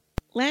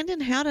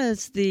 Landon, how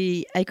does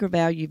the acre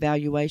value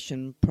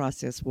valuation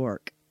process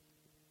work?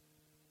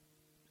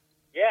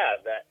 Yeah,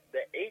 the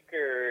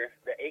acre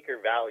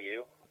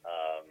value,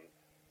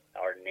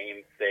 our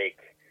namesake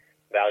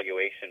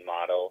valuation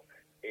model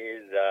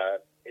is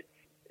it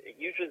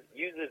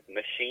uses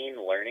machine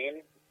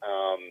learning.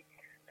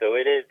 So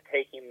it is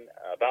taking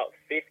about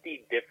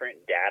 50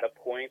 different data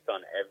points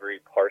on every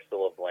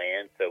parcel of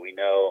land. So we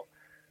know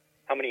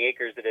how many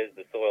acres it is,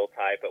 the soil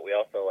type, but we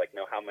also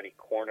know how many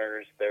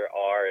corners there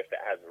are, if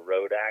it has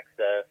road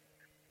access,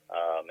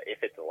 if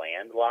it's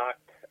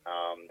landlocked,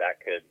 that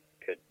could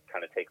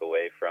kind of take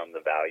away from the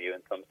value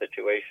in some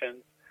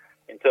situations.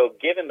 And so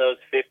given those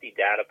 50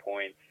 data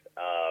points,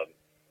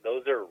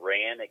 those are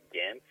ran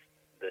against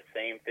the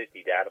same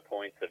 50 data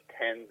points of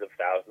tens of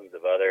thousands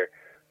of other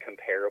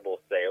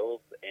comparable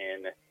sales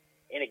in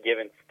a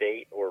given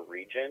state or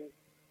region.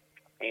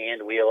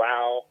 And we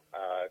allow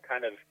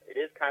it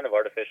is kind of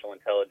artificial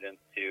intelligence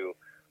to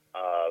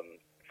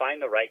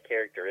find the right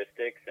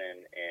characteristics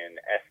and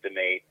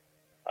estimate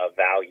a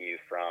value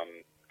from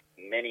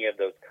many of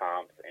those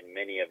comps and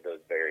many of those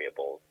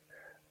variables.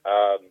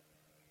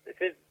 This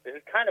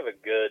is kind of a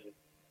good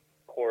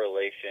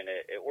correlation.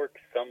 It works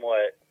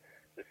somewhat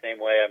the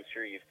same way. I'm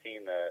sure you've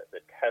seen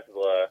the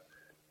Tesla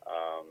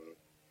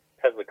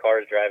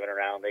cars driving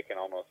around. They can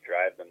almost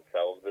drive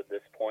themselves at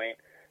this point.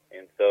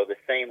 And so the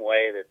same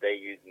way that they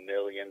use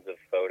millions of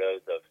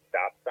photos of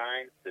stop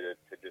signs to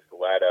just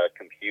let a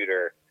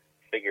computer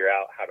figure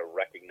out how to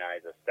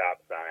recognize a stop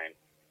sign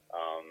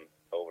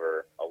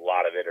over a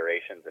lot of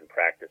iterations and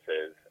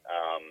practices,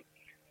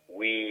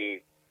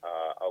 we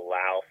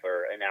allow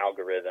for an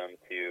algorithm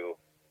to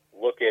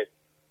look at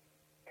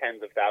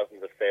tens of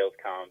thousands of sales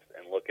comps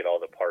and look at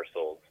all the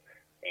parcels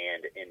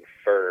and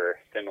infer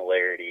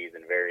similarities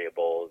and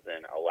variables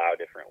and allow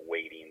different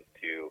weightings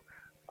to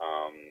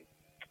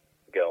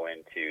go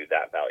into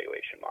that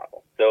valuation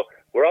model. So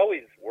we're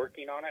always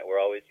working on it.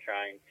 We're always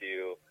trying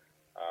to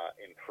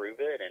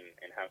improve it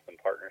and have some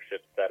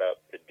partnerships set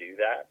up to do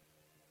that.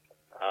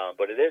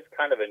 But it is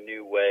kind of a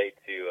new way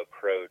to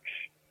approach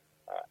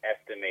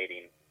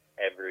estimating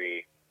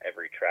every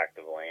tract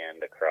of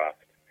land across.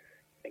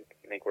 I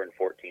think we're in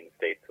 14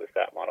 states with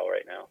that model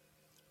right now.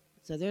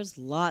 So there's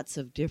lots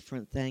of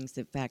different things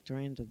that factor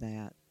into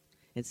that,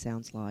 it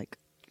sounds like.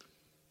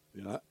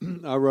 Yeah,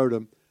 I wrote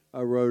a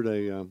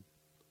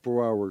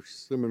 4-hour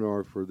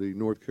seminar for the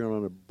North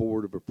Carolina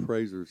Board of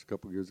Appraisers a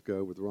couple of years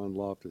ago with Ron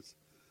Loftus,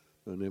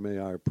 an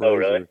MAI appraiser. Oh,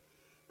 really?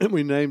 And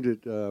we named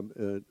it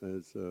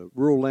as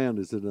rural land.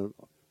 Is it a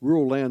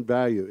rural land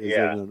value? Is it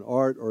an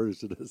art or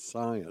is it a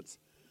science?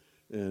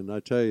 And I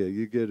tell you,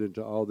 you get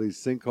into all these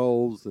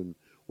sinkholes and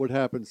what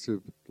happens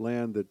to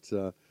land that's,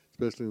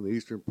 especially in the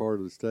eastern part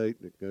of the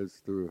state, that goes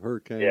through a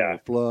hurricane or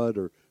flood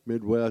or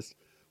Midwest.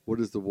 What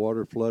does the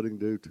water flooding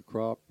do to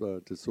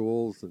to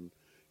soils? And,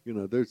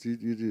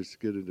 you just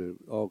get into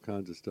all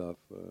kinds of stuff.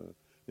 And,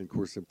 of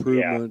course,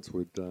 improvements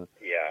with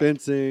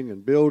fencing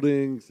and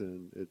buildings,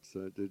 and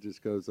it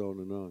just goes on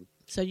and on.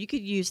 So you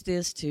could use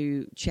this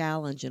to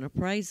challenge an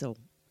appraisal.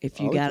 If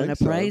you got an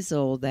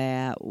appraisal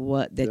that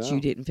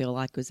you didn't feel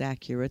like was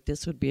accurate,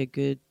 this would be a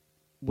good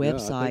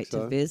website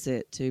to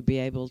visit to be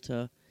able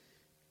to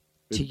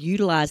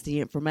utilize the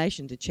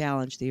information to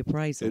challenge the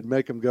appraisal. It'd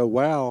make them go,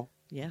 wow.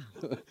 Yeah.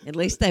 At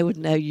least they would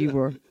know you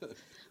were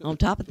on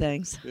top of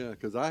things. Yeah,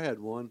 because I had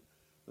one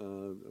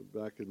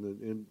back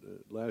in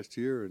last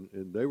year,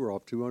 and they were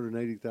off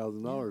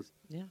 $280,000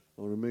 on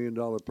 $1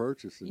 million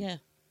purchase. And,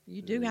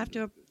 you do have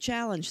to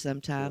challenge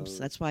sometimes.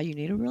 That's why you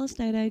need a real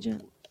estate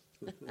agent.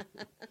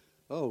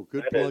 Oh,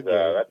 good that plug.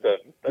 That's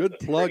good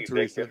a plug, pretty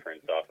Teresa. big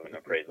difference off of an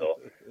appraisal.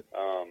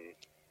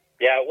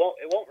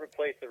 It won't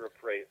replace an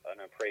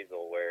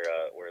appraisal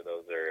where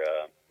those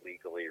are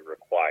legally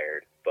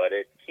required, but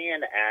it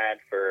can add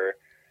for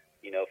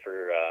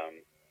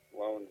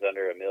loans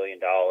under $1 million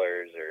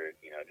or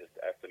just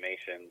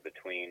estimations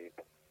between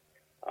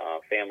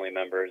family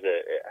members.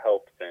 It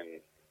helps in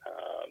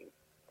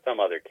some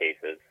other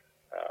cases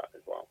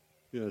as well.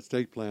 Yeah,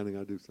 estate planning.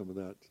 I do some of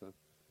that.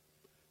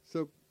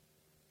 So,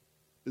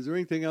 is there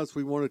anything else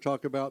we want to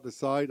talk about the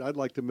site? I'd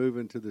like to move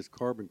into this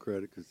carbon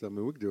credit because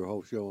we could do a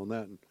whole show on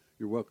that, and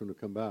you're welcome to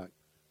come back.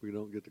 We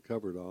don't get to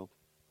cover it all.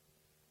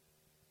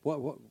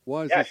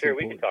 Why is Yeah, this sure.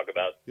 important? We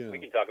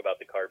can talk about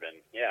the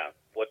carbon. Yeah.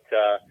 What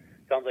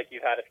sounds like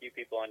you've had a few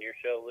people on your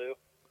show, Lou.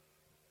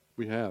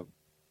 We have,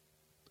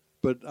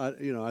 but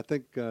I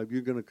think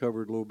you're going to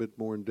cover it a little bit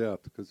more in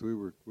depth because we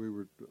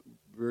were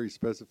very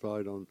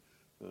specified on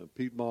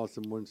peat moss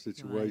in one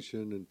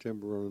situation and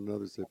timber on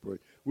another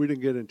situation. We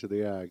didn't get into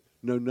the ag.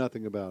 Know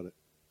nothing about it.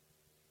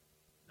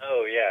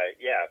 Oh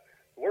yeah.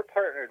 We're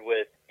partnered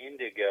with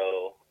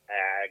Indigo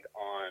Ag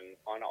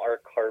on our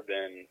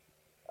carbon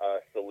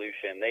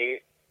solution.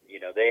 They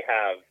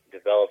have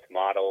developed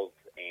models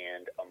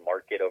and a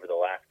market over the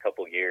last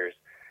couple years,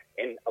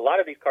 and a lot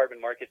of these carbon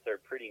markets are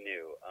pretty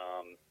new.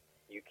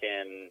 You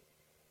can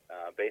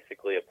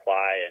basically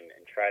apply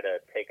and try to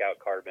take out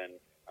carbon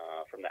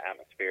from the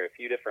atmosphere a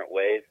few different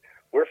ways.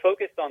 We're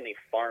focused on the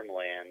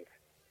farmland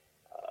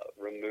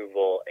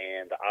removal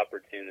and the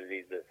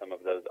opportunities that some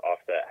of those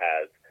offset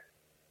has.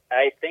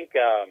 I think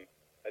a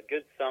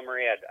good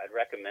summary, I'd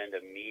recommend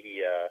a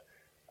media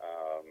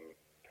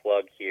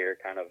plug here,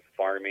 kind of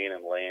farming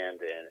and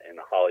land in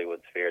the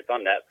Hollywood sphere. It's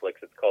on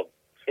Netflix. It's called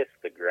Kiss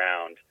the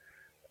Ground.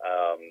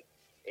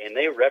 And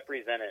they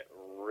represent it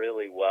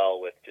really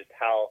well with just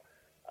how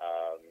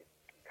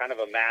kind of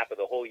a map of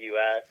the whole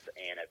U.S.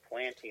 and at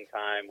planting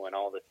time when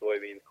all the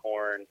soybeans,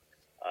 corn,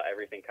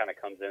 everything kind of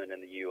comes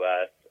in the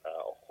U.S., a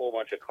whole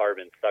bunch of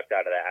carbon sucked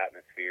out of the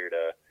atmosphere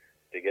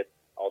to get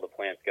all the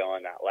plants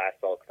going. That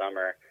lasts all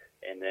summer.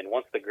 And then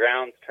once the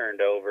ground's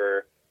turned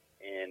over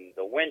in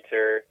the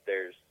winter,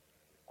 there's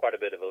quite a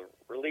bit of a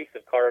release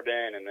of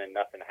carbon, and then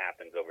nothing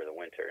happens over the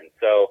winter. And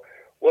so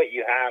what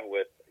you have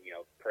with,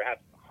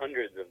 perhaps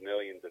hundreds of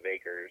millions of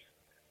acres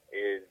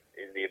is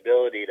the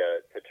ability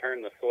to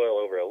turn the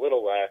soil over a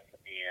little less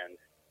and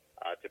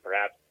to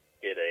perhaps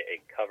get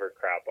a cover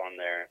crop on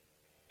there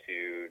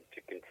to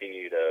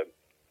continue to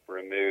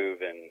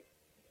remove and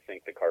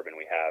sink the carbon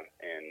we have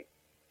in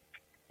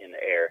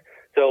the air.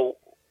 So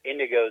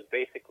Indigo's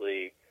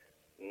basically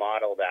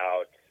modeled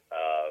out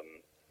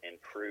and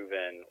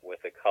proven with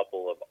a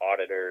couple of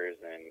auditors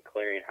and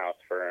clearinghouse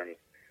firms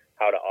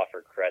how to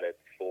offer credits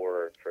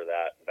for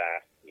that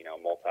vast,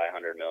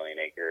 multi-100 million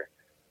acre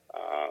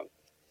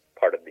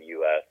part of the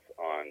U.S.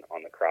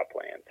 on the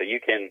cropland. So you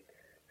can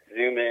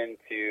zoom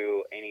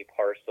into any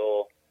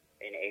parcel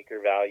in acre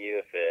value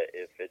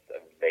if it's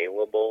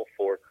available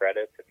for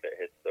credits, if it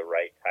hits the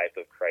right type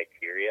of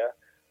criteria.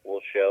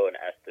 Will show an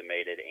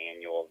estimated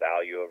annual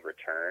value of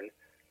return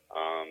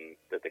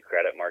that the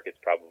credit market's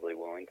probably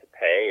willing to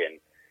pay, and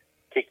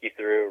kick you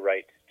through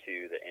right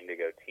to the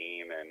Indigo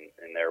team,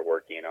 and they're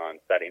working on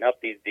setting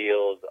up these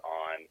deals,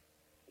 on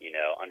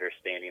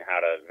understanding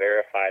how to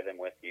verify them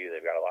with you.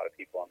 They've got a lot of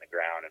people on the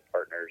ground and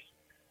partners,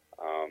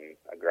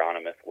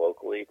 agronomists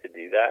locally to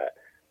do that,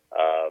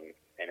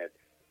 and it's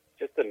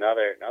just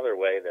another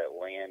way that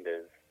land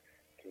is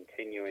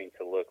continuing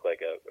to look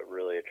like a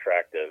really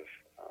attractive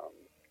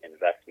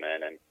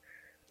investment. And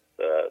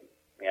the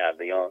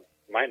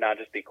might not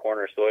just be corn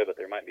or soy, but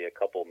there might be a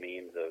couple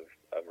means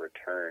of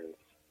returns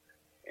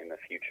in the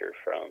future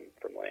from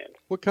land.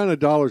 What kind of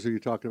dollars are you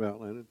talking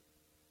about, Landon?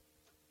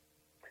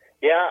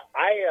 Yeah,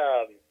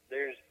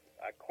 there's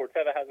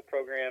Corteva has a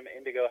program,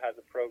 Indigo has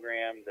a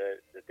program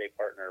that they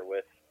partner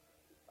with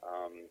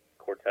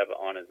Corteva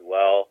on as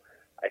well.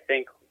 I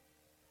think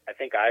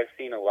I've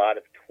seen a lot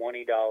of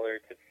 $20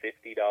 to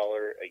 $50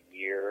 a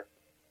year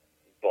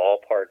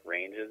ballpark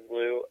ranges,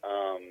 Lou.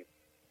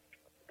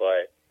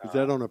 But is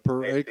that on a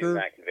per acre?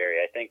 That can vary.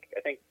 I think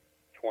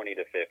 20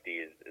 to 50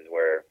 is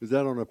where. Is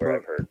that on a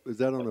per? Is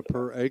that on a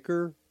per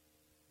acre?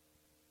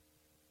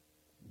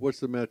 What's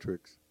the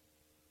metrics?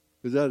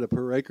 Is that a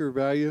per acre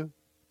value?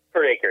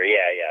 Per acre, yeah.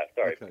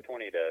 Sorry, okay.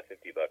 20 to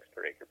 $50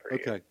 per acre per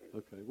year.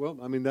 Okay. Well,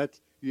 I mean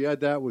you add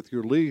that with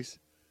your lease.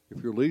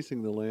 If you're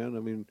leasing the land,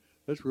 I mean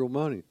that's real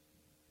money.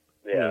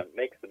 Yeah, it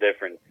makes the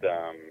difference.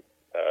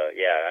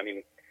 I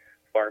mean,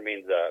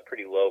 farming's a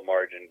pretty low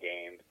margin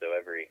game, so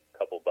every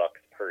couple bucks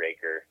per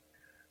acre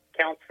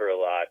counts for a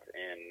lot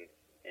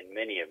in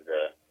many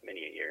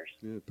years.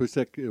 Yeah, push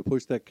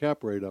that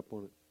cap rate up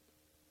on it.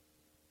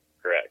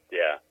 Correct.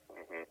 Yeah.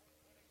 Mm-hmm.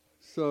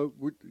 So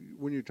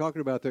when you're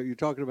talking about that, you're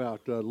talking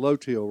about low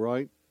till,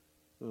 right?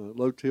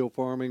 Low till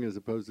farming as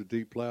opposed to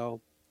deep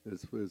plow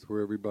is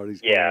where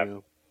everybody's going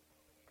now.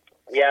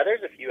 Yeah,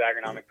 there's a few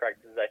agronomic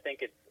practices. I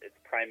think it's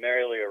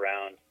primarily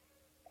around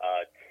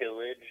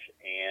tillage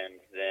and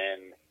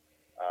then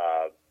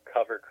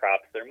cover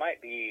crops. There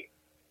might be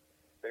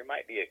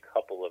a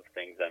couple of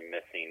things I'm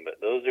missing, but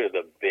those are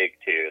the big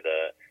two.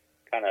 The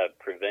kind of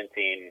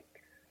preventing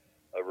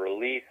a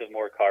release of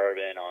more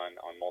carbon on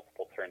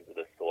multiple turns of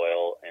the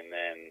soil, and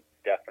then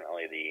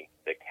definitely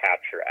the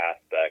capture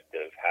aspect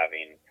of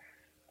having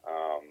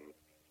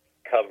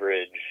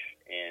coverage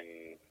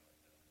in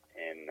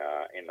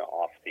the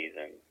off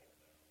season.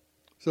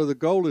 So the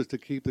goal is to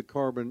keep the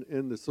carbon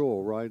in the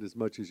soil, right, as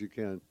much as you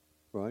can,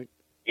 right?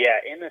 Yeah,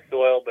 in the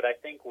soil, but I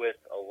think with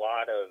a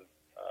lot of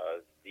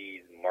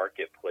these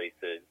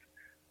marketplaces,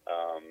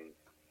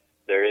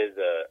 there is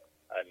a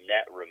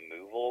net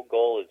removal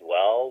goal as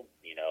well.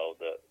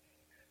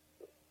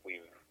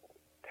 We've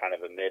kind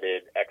of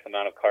emitted X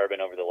amount of carbon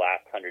over the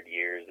last 100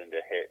 years, and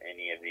to hit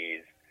any of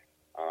these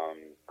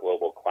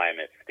global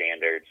climate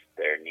standards,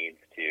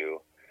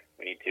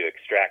 we need to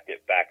extract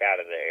it back out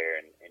of the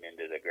air and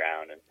into the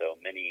ground. And so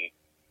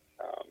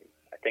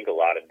I think a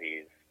lot of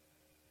these,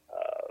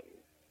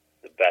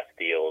 the best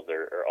deals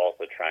are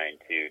also trying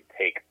to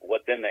take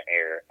what's in the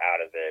air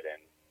out of it.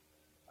 And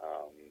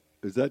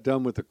is that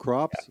done with the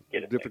crops?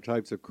 Different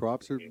types of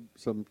crops, or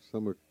some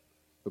are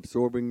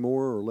absorbing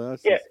more or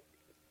less?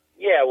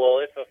 Yeah, well,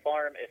 if a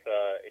 40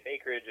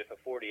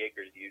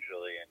 acres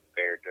usually in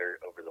bare dirt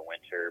over the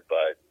winter,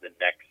 but the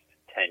next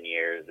 10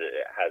 years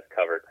it has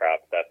cover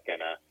crops, that's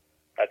gonna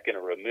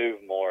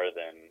remove more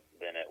than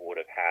it would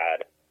have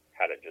had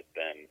it just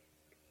been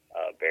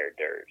bare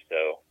dirt.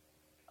 So,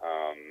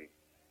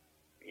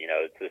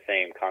 it's the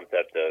same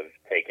concept of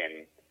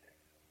taking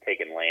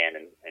land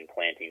and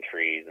planting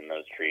trees, and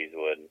those trees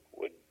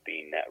would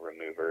be net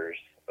removers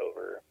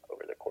over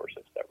the course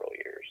of several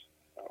years.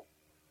 So.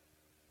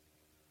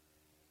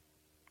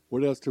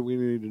 What else do we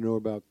need to know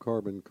about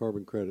carbon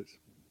credits?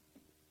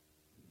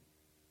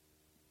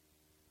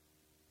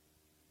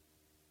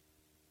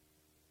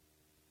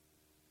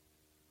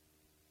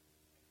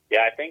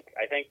 Yeah, I think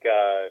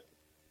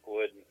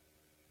would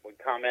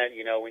comment.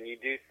 When you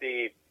do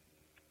see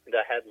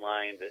the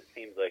headlines, it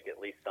seems like at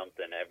least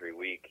something every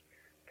week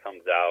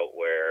comes out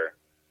where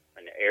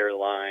an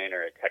airline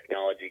or a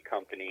technology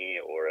company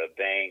or a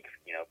bank,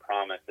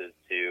 promises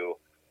to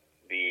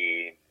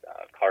be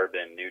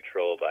carbon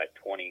neutral by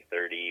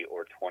 2030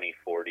 or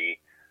 2040.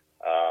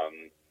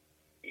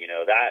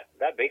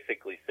 That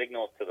basically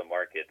signals to the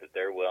market that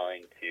they're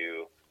willing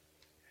to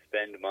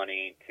spend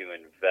money to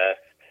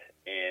invest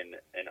in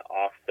an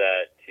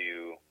offset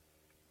to,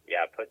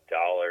 put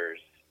dollars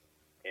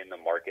in the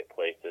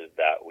marketplaces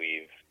that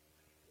we've,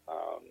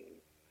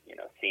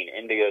 seen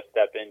Indigo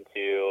step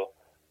into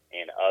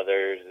and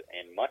others,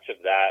 and much of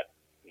that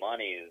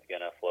money is going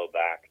to flow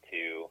back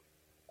to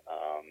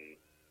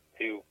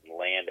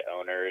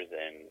landowners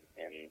and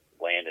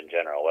land in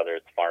general, whether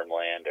it's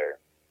farmland or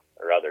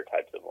other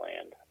types of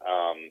land.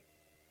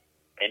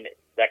 And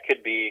that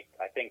could be,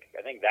 I think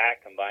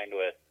that combined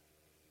with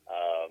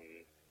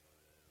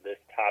this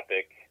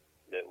topic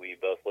that we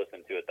both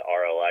listened to at the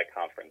RLI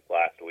conference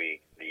last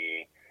week,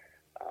 the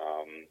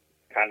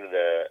kind of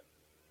the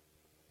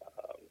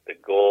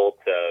goal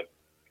to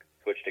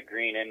switch to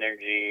green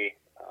energy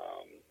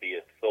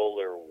via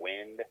solar,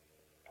 wind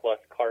plus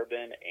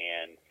carbon,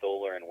 and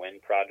solar and wind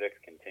projects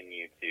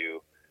continue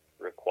to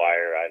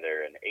require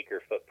either an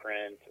acre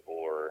footprint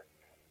or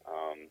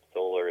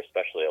solar,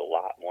 especially a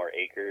lot more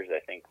acres. I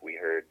think we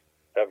heard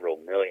several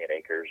million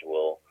acres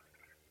will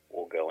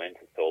go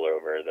into solar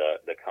over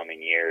the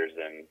coming years,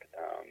 and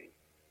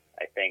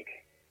I think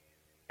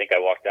I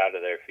walked out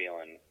of there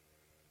feeling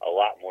a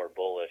lot more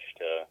bullish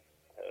to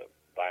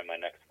buy my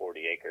next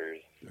 40 acres.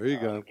 There you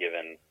go.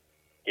 Given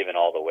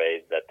all the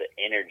ways that the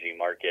energy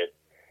market,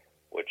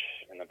 which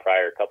in the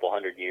prior couple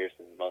hundred years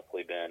has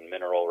mostly been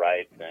mineral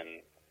rights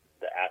and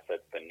the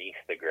assets beneath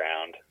the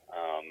ground,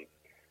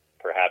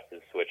 perhaps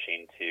is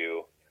switching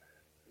to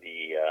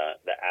the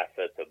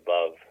assets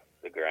above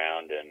the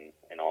ground, and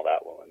all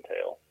that will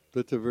entail.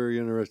 That's a very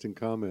interesting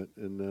comment,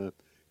 and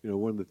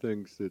one of the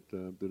things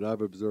that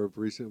I've observed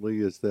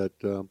recently is that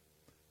the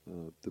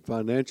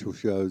financial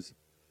shows,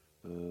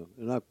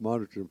 and I've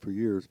monitored them for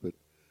years, but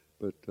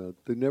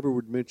they never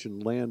would mention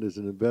land as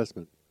an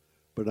investment.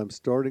 But I'm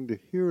starting to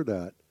hear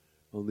that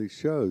on these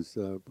shows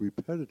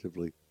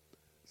repetitively.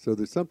 So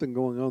there's something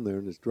going on there,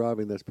 and it's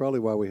driving. That's probably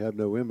why we have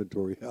no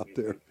inventory out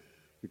there,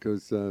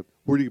 because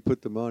where do you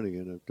put the money?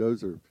 And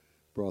Dozer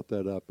brought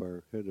that up,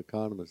 our head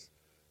economist,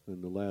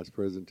 in the last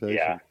presentation.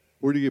 Yeah.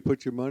 Where do you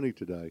put your money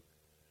today?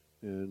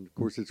 And of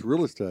course, it's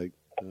real estate.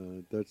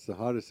 That's the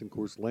hottest. And of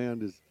course,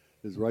 land is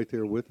right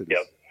there with it.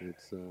 Yep.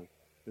 It's and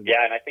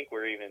I think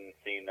we're even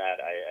seeing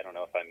that. I don't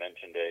know if I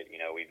mentioned it.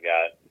 We've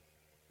got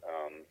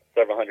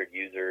several hundred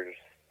users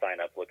sign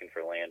up looking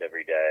for land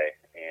every day,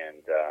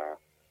 and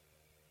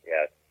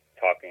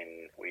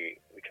talking. We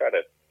try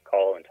to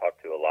call and talk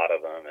to a lot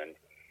of them, and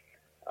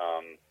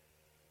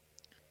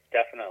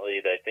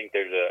definitely, I think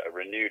there's a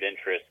renewed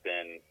interest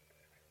in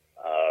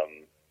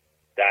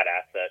that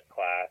asset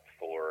class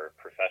for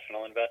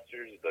professional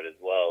investors, but as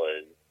well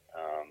as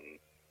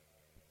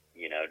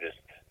just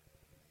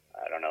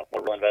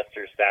more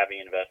investors, savvy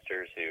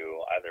investors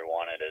who either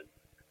want it as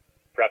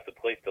perhaps a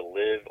place to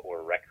live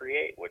or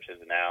recreate, which is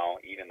now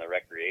even the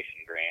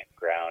recreation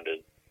ground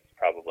is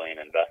probably an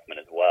investment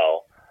as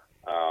well.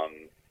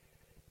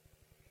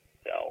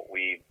 So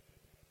we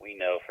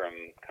know from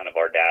kind of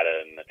our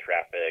data and the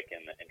traffic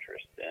and the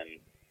interest in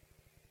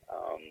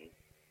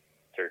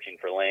searching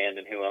for land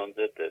and who owns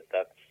it,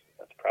 that's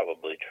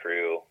probably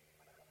true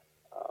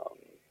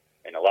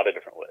in a lot of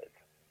different ways.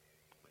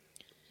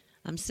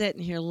 I'm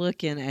sitting here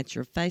looking at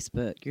your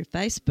Facebook. Your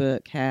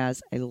Facebook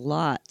has a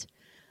lot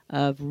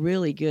of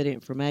really good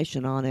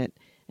information on it,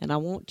 and I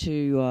want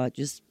to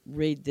just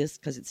read this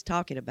because it's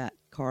talking about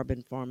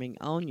carbon farming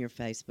on your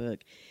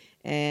Facebook,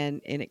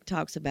 and it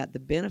talks about the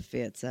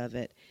benefits of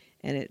it.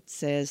 and it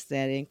says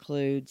that it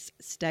includes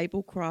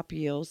stable crop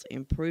yields,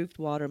 improved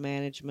water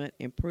management,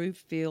 improved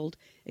field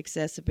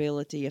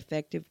accessibility,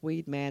 effective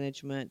weed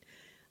management,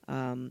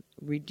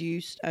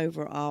 reduced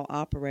overall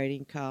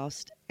operating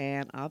cost,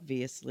 and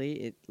obviously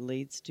it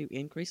leads to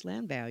increased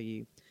land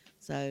value.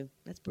 So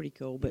that's pretty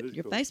cool. That But is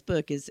your cool.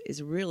 Facebook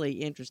is really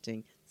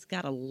interesting. It's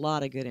got a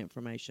lot of good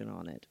information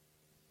on it.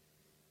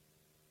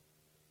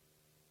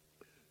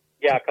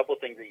 Yeah, a couple of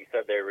things that you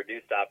said there: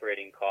 reduced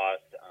operating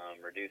costs,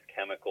 reduced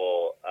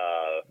chemical.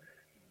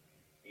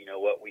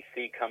 What we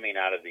see coming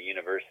out of the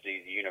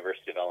universities,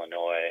 University of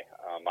Illinois,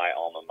 my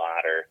alma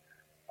mater,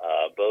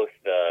 both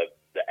the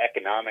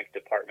economic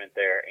department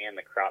there and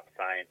the crop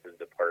sciences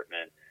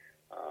department,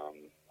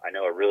 I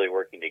know are really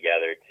working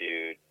together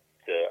to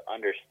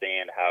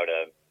understand how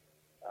to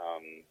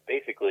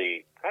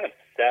basically kind of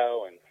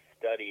sell and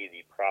study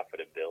the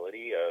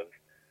profitability of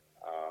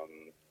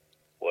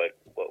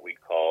what we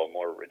call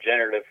more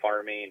regenerative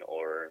farming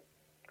or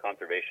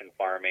conservation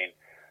farming,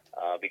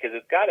 because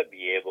it's got to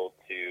be able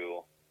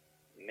to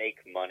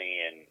make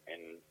money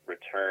and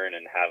return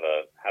and have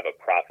a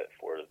profit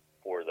for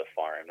the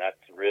farm. That's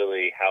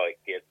really how it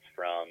gets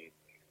from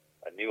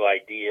a new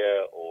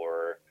idea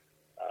or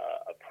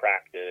a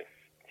practice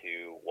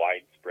to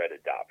widespread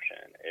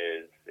adoption.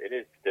 It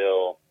is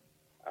still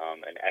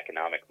an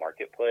economic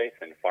marketplace,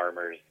 and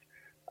farmers,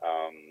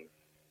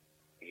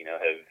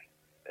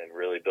 have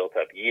really built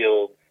up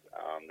yields.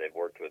 They've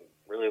worked with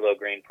really low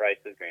grain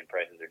prices. Grain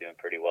prices are doing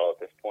pretty well at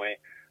this point,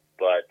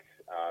 but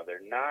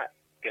they're not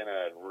going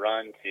to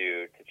run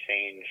to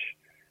change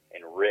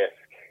and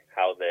risk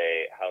how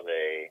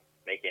they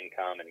make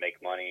income and make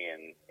money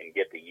and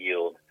get the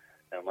yield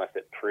unless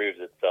it proves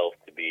itself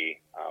to be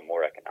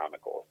more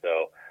economical.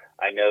 So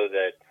I know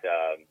that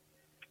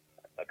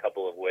a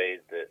couple of ways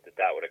that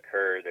would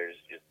occur.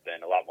 There's just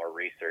been a lot more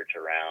research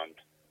around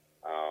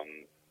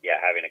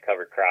having a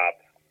cover crop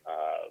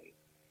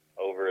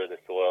over the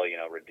soil,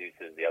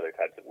 reduces the other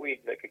types of weeds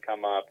that could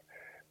come up.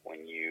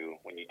 When you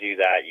do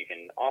that, you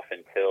can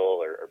often till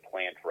or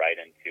plant right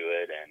into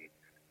it, and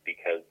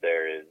because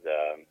there is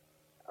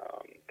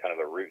kind of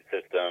a root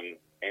system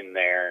in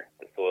there,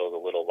 the soil is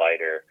a little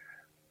lighter.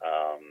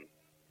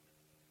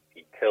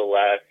 You till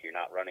less, you're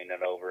not running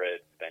it over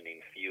it,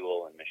 spending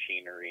fuel and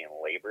machinery and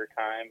labor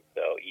time.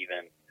 So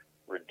even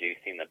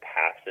reducing the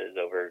passes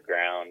over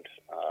ground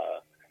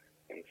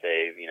can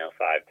save, $5,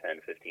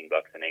 $10, $15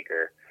 an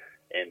acre.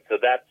 And so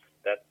that's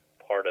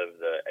part of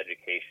the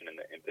education and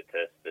the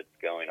impetus that's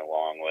going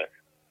along with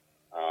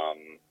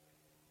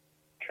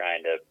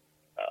trying to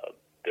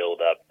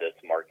build up this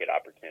market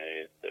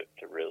opportunities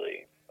to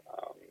really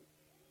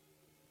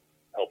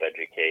help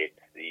educate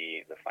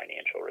the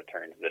financial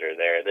returns that are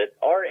there that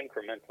are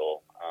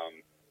incremental.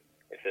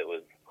 If it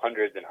was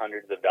hundreds and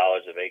hundreds of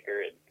dollars of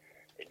acre,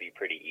 it'd be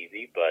pretty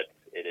easy, but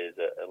it is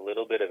a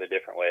little bit of a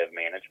different way of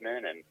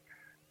management and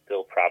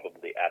still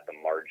probably at the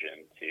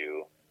margin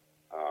to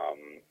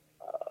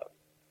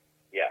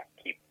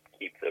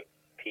keep the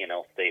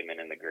P&L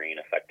statement in the green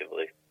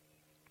effectively.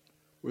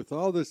 With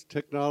all this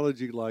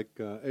technology like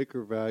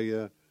Acre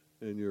Value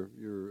and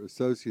your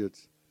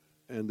associates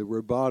and the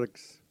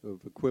robotics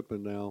of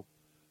equipment now,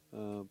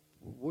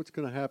 what's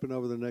going to happen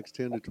over the next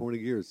 10 to 20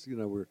 years?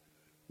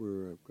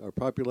 Our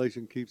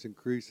population keeps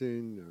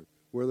increasing, our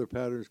weather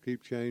patterns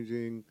keep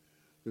changing.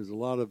 There's a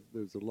lot of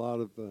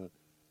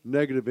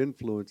negative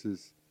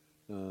influences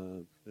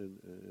and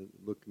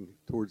looking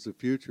towards the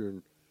future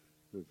and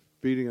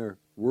feeding our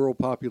rural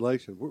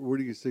population. Where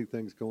do you see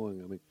things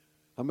going? I mean,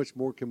 how much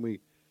more can we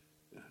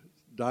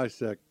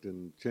dissect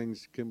and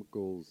change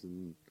chemicals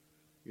and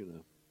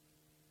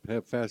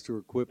have faster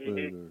equipment?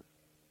 Mm-hmm.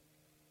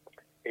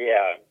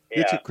 Or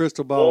get your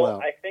crystal ball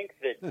out. I think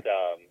that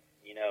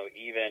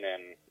even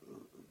in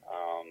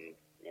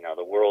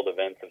the world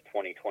events of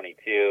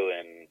 2022,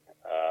 and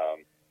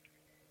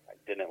I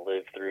didn't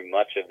live through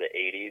much of the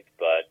 80s,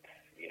 but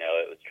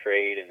it was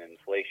trade and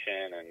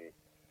inflation and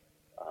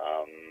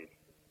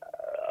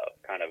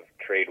kind of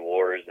trade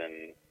wars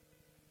and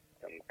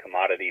some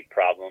commodity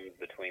problems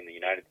between the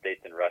United States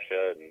and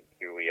Russia, and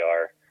here we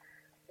are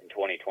in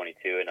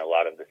 2022, and a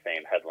lot of the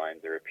same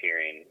headlines are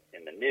appearing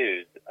in the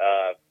news.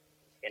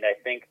 And I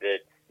think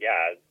that,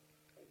 as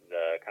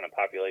the kind of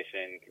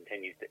population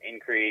continues to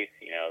increase,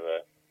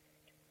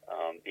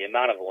 the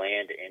amount of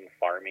land in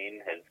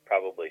farming has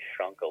probably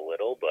shrunk a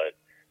little, but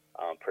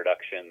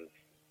production's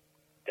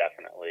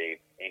definitely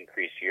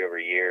increased year over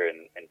year,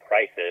 and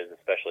prices,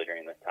 especially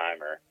during this time,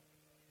 are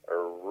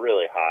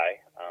really high,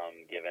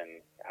 given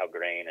how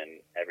grain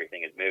and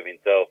everything is moving.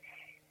 So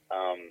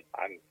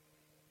I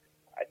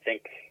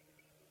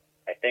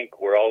think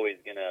we're always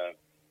gonna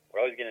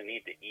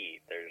need to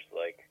eat. There's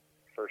like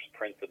first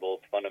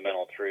principles,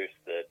 fundamental truths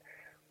that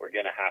we're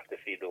gonna have to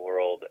feed the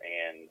world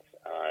and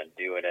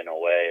do it in a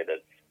way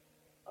that's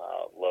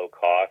low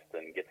cost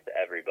and gets to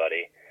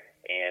everybody.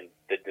 And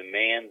the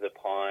demands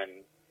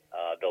upon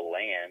the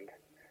land,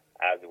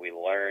 as we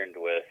learned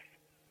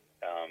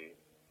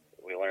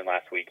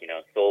last week,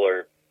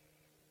 solar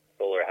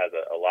has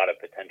a lot of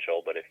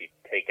potential, but if you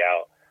take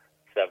out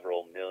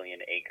several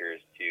million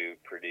acres to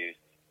produce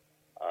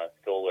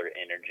solar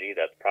energy.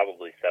 That's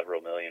probably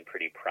several million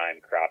pretty prime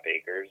crop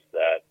acres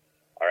that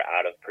are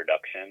out of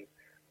production,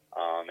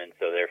 and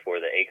so therefore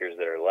the acres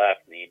that are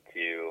left need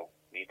to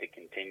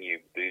continue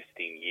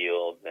boosting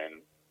yields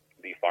and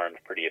be farmed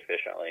pretty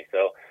efficiently.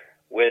 So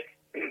with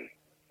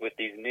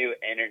these new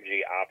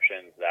energy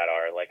options that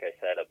are, like I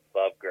said,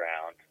 above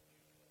ground,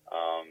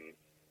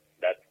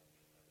 that's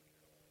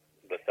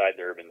beside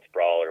the urban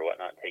sprawl or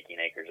whatnot, taking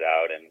acres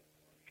out, and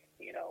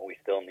we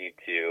still need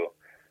to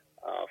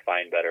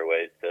find better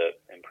ways to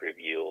improve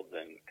yields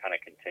and kind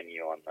of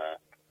continue on the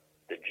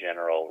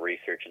general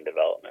research and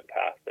development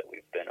path that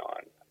we've been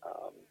on.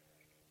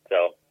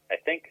 So I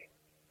think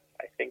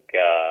I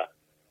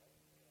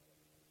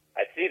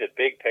see the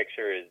big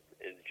picture is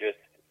just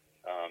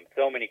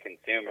so many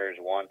consumers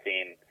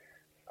wanting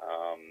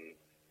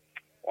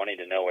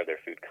to know where their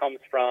food comes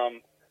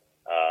from,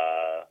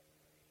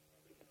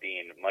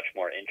 being much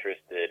more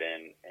interested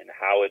in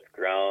how it's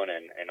grown,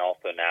 and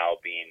also now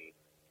being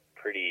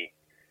pretty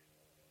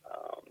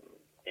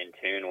in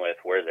tune with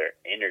where their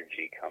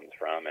energy comes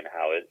from and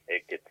how it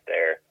gets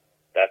there.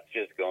 That's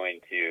just going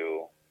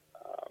to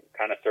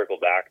kind of circle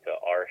back to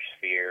our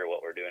sphere,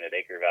 what we're doing at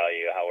Acre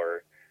Value, how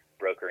we're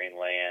brokering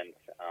land.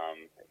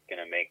 It's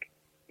going to make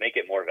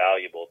it more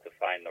valuable to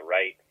find the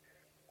right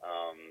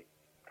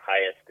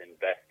highest and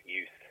best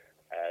use,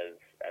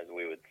 as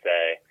we would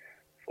say,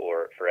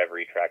 for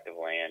every tract of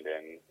land,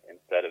 and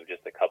instead of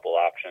just a couple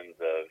options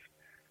of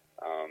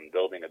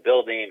building a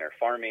building or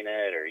farming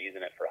it or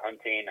using it for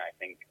hunting, I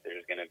think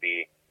there's going to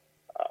be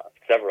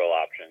several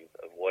options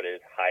of what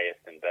is highest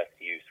and best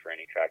use for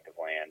any tract of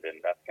land, and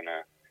that's going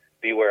to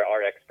be where our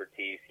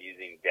expertise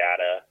using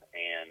data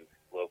and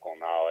local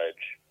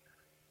knowledge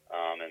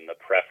and the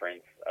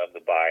preference of the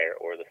buyer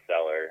or the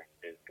seller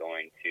is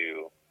going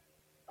to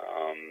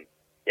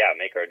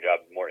make our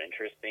jobs more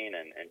interesting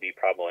and be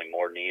probably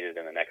more needed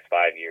in the next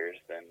 5 years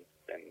than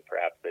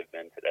perhaps they've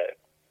been today.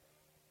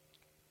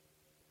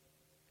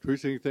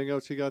 Teresa, anything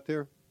else you got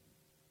there?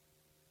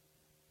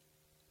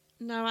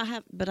 No,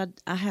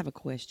 I have a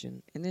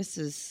question, and this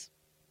is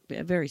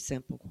a very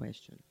simple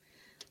question.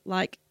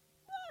 Like,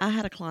 I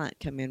had a client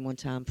come in one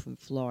time from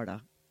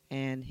Florida,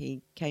 and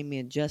he came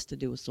in just to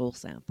do a soil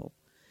sample.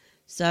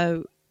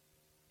 So,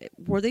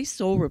 where these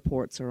soil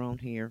reports are on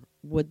here,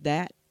 would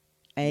that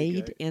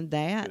aid in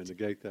that? Yeah,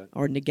 negate that.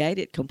 Or negate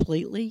it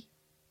completely?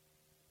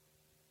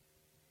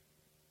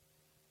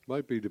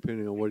 Might be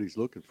depending on what he's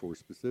looking for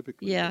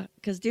specifically. Yeah,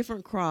 because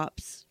different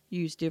crops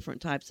use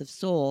different types of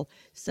soil.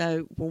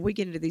 So when we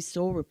get into these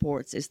soil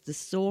reports, is the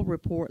soil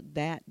report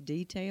that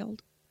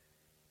detailed?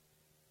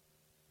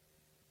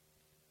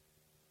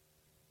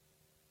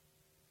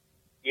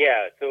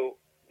 Yeah, so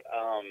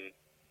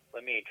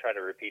let me try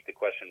to repeat the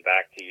question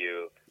back to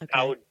you.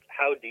 Okay.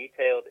 How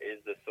detailed is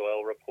the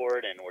soil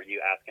report, and were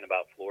you asking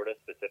about Florida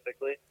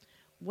specifically?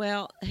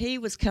 Well, he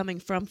was coming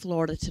from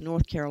Florida to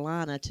North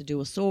Carolina to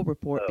do a soil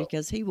report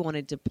because he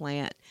wanted to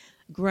plant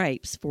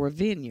grapes for a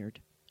vineyard.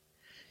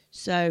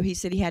 So he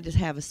said he had to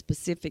have a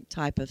specific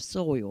type of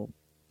soil.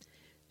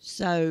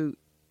 So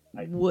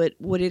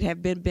would it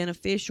have been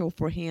beneficial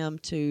for him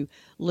to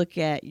look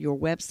at your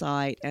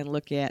website and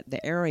look at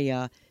the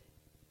area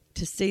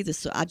to see the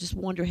soil? I just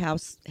wonder how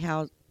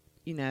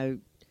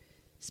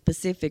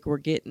specific we're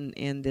getting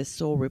in this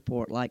soil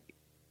report, like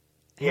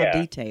how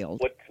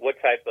detailed.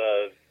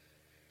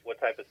 What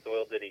type of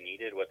soil did he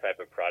needed? What type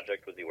of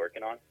project was he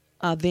working on?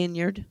 A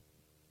vineyard.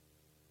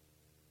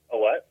 A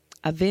what?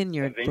 A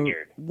vineyard. A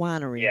vineyard.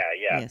 Winery. Yeah.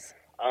 Yes.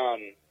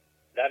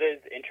 That is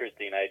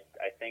interesting. I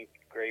think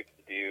grapes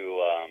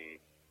do. I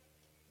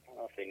don't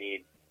know if they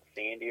need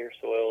sandier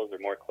soils or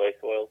more clay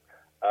soils.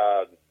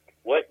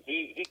 What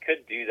he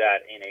could do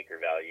that in Acre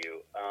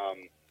Value.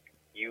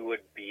 You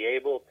would be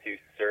able to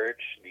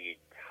search the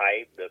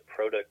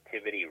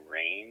productivity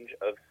range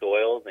of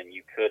soils, and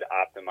you could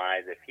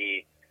optimize if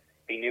he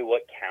knew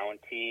what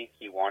county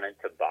he wanted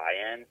to buy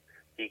in.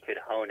 He could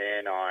hone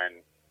in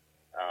on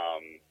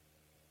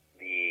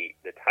the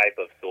type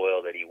of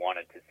soil that he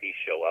wanted to see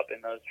show up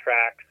in those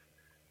tracts,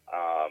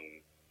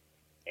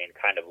 and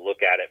kind of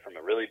look at it from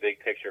a really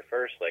big picture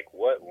first, like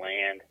what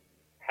land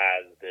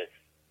has this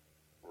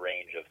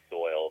range of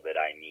soil that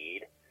I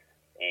need.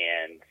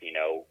 And,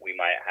 we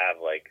might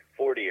have like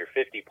 40 or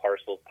 50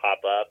 parcels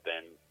pop up,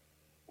 and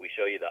we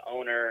show you the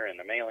owner and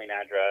the mailing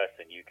address,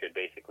 and you could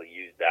basically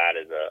use that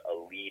as a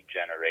lead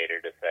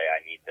generator to say, I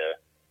need to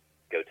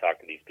go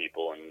talk to these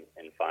people and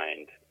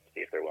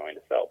see if they're willing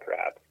to sell,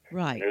 perhaps.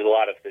 Right. And there's a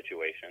lot of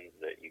situations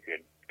that you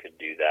could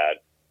do that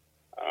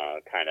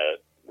kind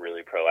of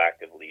really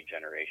proactive lead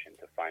generation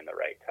to find the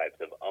right types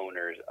of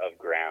owners of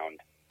ground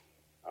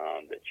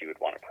that you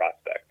would want to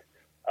prospect.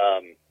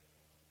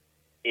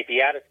 If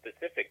he had a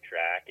specific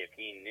tract, if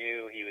he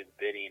knew he was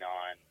bidding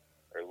on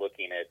or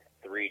looking at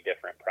 3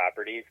 different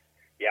properties,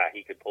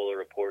 he could pull a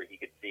report. He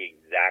could see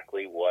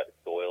exactly what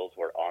soils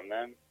were on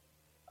them,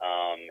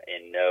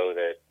 and know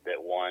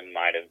that one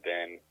might have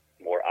been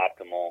more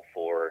optimal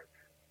for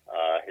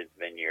his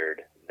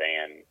vineyard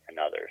than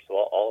another. So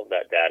all of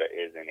that data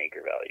is in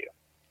acre value.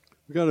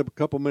 We got a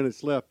couple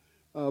minutes left.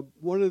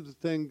 One of the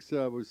things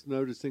I was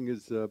noticing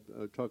is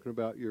talking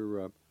about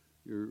your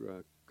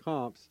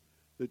comps,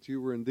 that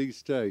you were in these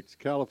states: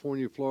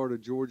 California, Florida,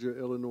 Georgia,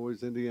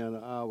 Illinois,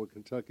 Indiana, Iowa,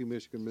 Kentucky,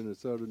 Michigan,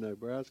 Minnesota,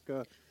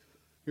 Nebraska.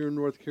 Here in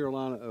North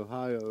Carolina,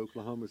 Ohio,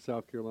 Oklahoma,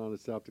 South Carolina,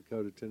 South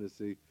Dakota,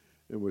 Tennessee,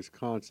 and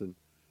Wisconsin.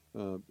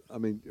 I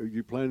mean, are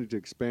you planning to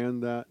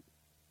expand that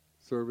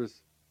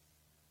service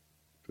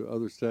to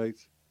other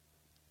states?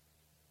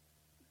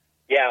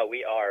 Yeah,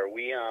 we are.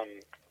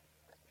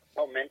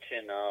 I'll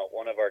mention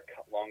one of our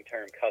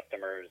long-term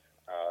customers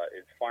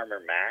is Farmer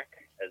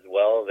Mac as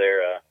well.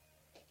 They're a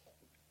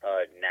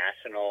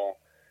national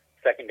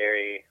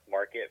secondary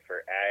market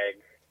for ag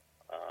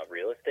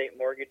real estate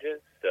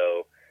mortgages.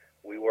 So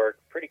we work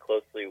pretty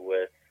closely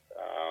with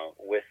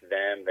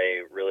them.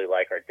 They really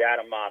like our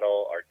data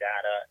model, our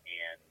data,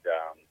 and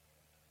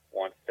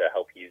wants to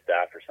help use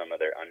that for some of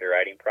their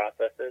underwriting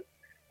processes.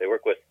 They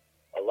work with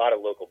a lot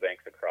of local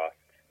banks across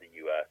the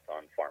U.S.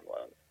 on farm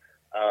loans.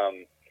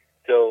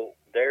 So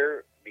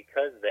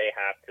because they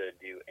have to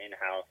do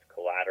in-house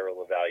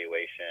collateral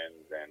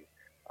evaluations and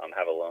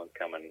have a lot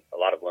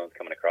of loans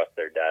coming across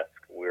their desk,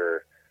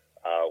 we're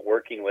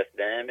working with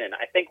them. And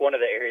I think one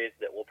of the areas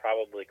that we'll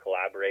probably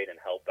collaborate and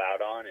help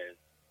out on is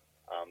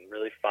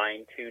really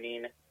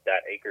fine-tuning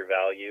that acre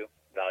value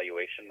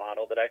valuation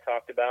model that I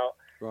talked about,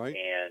 right,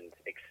 and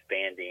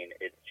expanding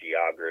its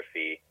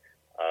geography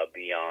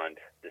beyond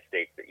the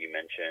states that you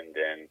mentioned,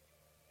 and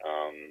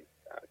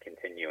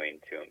continuing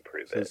to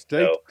improve it.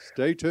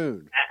 Stay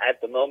tuned. At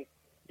the moment,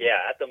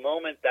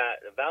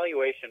 that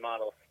evaluation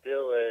model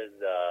still is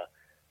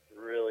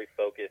really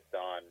focused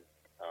on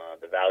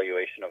the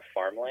valuation of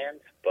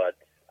farmland, but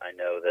I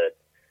know that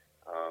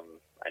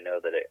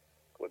it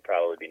would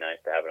probably be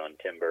nice to have it on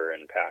timber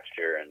and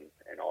pasture and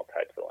all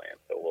types of land.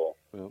 So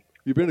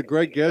you've been a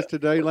great guest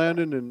today,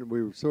 Landon, and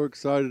we were so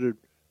excited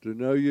to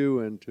know you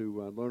and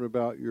to learn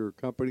about your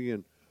company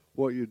and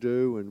what you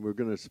do, and we're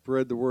going to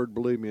spread the word,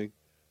 believe me.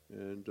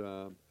 And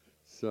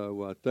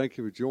so thank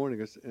you for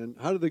joining us. And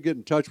how do they get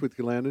in touch with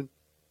you, Landon?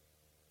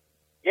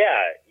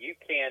 Yeah, you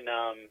can.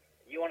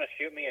 You want to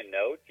shoot me a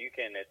note? You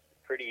can. It's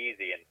pretty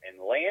easy. And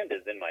land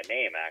is in my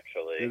name,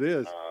 actually. It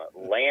is.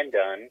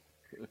 Landon,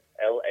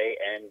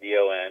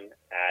 Landon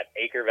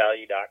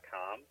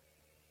 @acrevalue.com.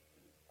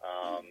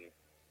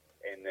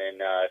 And then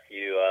if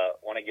you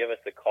want to give us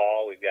a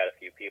call, we've got a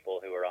few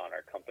people who are on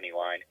our company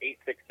line,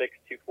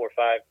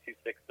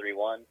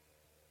 866-245-2631,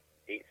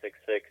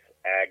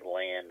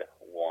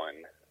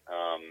 866-AGLAND1.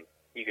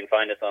 You can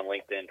find us on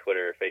LinkedIn,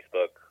 Twitter,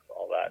 Facebook,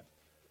 all that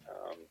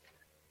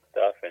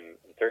stuff, and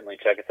certainly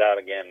check us out.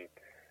 Again,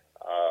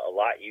 a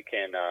lot you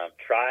can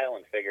trial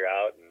and figure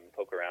out and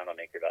poke around on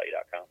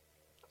acrevalue.com.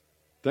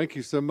 Thank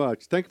you so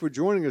much. Thank you for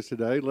joining us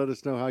today. Let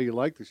us know how you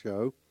like the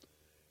show.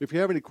 If you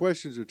have any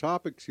questions or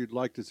topics you'd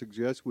like to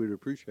suggest, we'd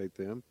appreciate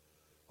them.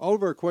 All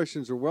of our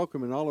questions are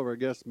welcome, and all of our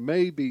guests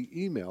may be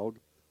emailed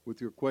with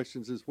your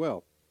questions as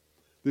well.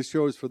 This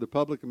show is for the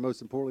public and,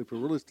 most importantly, for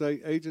real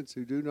estate agents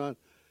who do not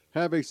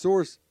have a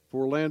source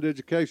for land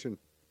education.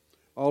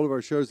 All of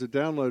our shows are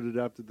downloaded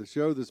after the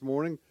show this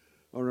morning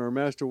on our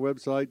master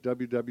website,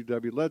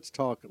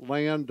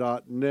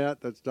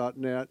 www.letstalkland.net. That's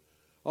 .net.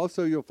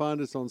 Also, you'll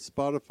find us on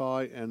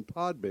Spotify and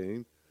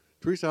Podbean.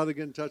 Teresa, how do they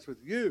get in touch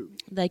with you?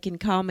 They can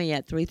call me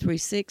at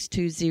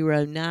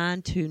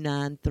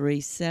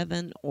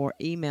 336-209-2937 or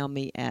email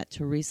me at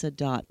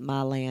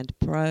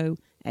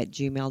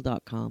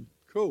teresa.mylandpro@gmail.com.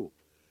 Cool.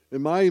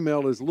 And my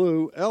email is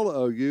Lou,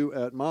 Lou,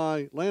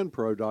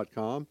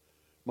 @mylandpro.com.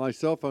 My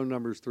cell phone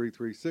number is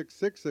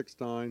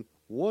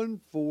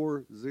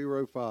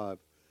 336-669-1405.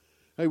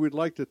 Hey, we'd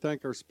like to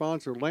thank our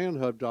sponsor,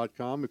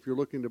 landhub.com. If you're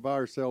looking to buy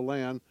or sell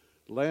land,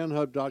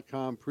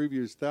 landhub.com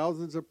previews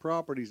thousands of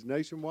properties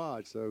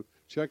nationwide, so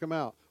check them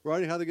out.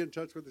 Rodney, how do they get in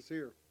touch with us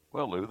here?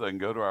 Well, Lou, they can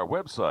go to our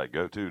website.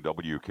 Go to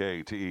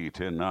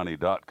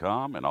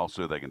WKTE1090.com, and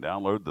also they can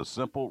download the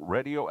Simple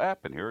Radio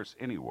app and hear us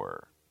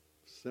anywhere.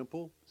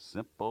 Simple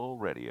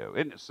Radio.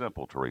 Isn't it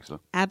simple, Teresa?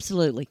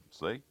 Absolutely.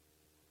 See?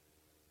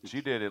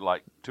 She did it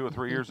like 2 or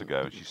 3 years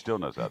ago, and she still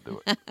knows how to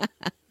do it.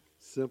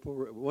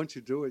 Simple. Once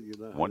you do it, you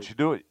know. Once you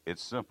do it,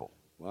 it's simple.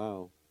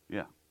 Wow.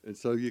 Yeah. And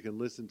so you can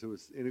listen to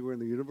us anywhere in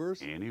the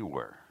universe?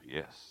 Anywhere,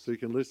 yes. So you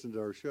can listen to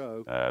our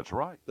show. That's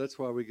right. That's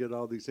why we get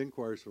all these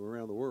inquiries from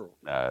around the world.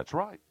 That's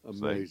right.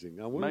 Amazing.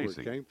 See? I wonder where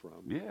it came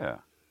from. Yeah.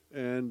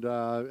 And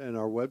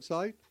our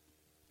website?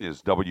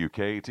 Is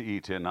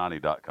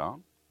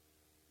WKTE1090.com.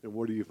 And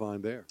what do you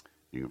find there?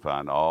 You can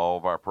find all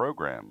of our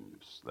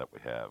programs that we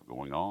have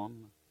going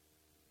on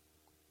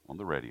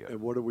the radio.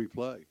 And what do we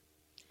play?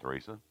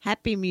 Teresa?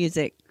 Happy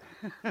music.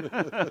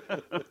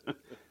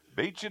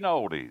 Beats and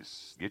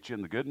oldies. Get you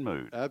in the good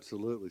mood.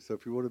 Absolutely. So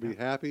if you want to be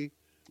happy,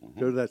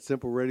 go to that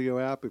Simple Radio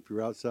app if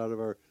you're outside of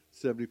our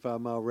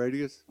 75-mile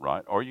radius.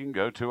 Right. Or you can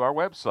go to our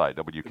website,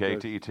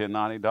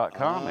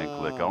 WKTE1090.com, and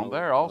click on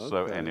there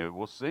also, and it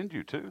will send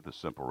you to the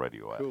Simple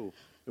Radio app. Cool.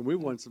 And we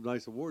won some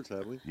nice awards,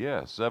 haven't we?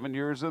 Yeah, 7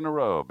 years in a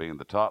row being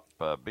the top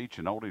beach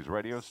and oldies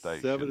radio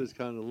station. 7 is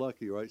kind of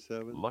lucky, right?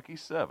 7? Lucky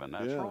 7,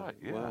 that's yeah, right.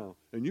 Yeah. Wow.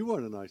 And you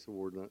won a nice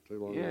award not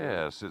too long ago.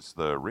 Yes, it's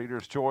the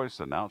Reader's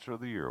Choice Announcer of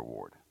the Year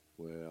Award.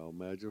 Well,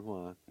 imagine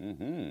why.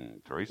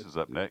 Teresa's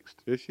up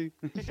next. Is she?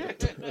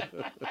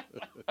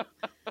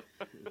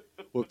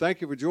 Well,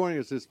 thank you for joining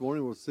us this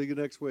morning. We'll see you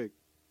next week.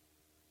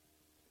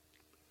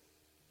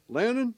 Landon?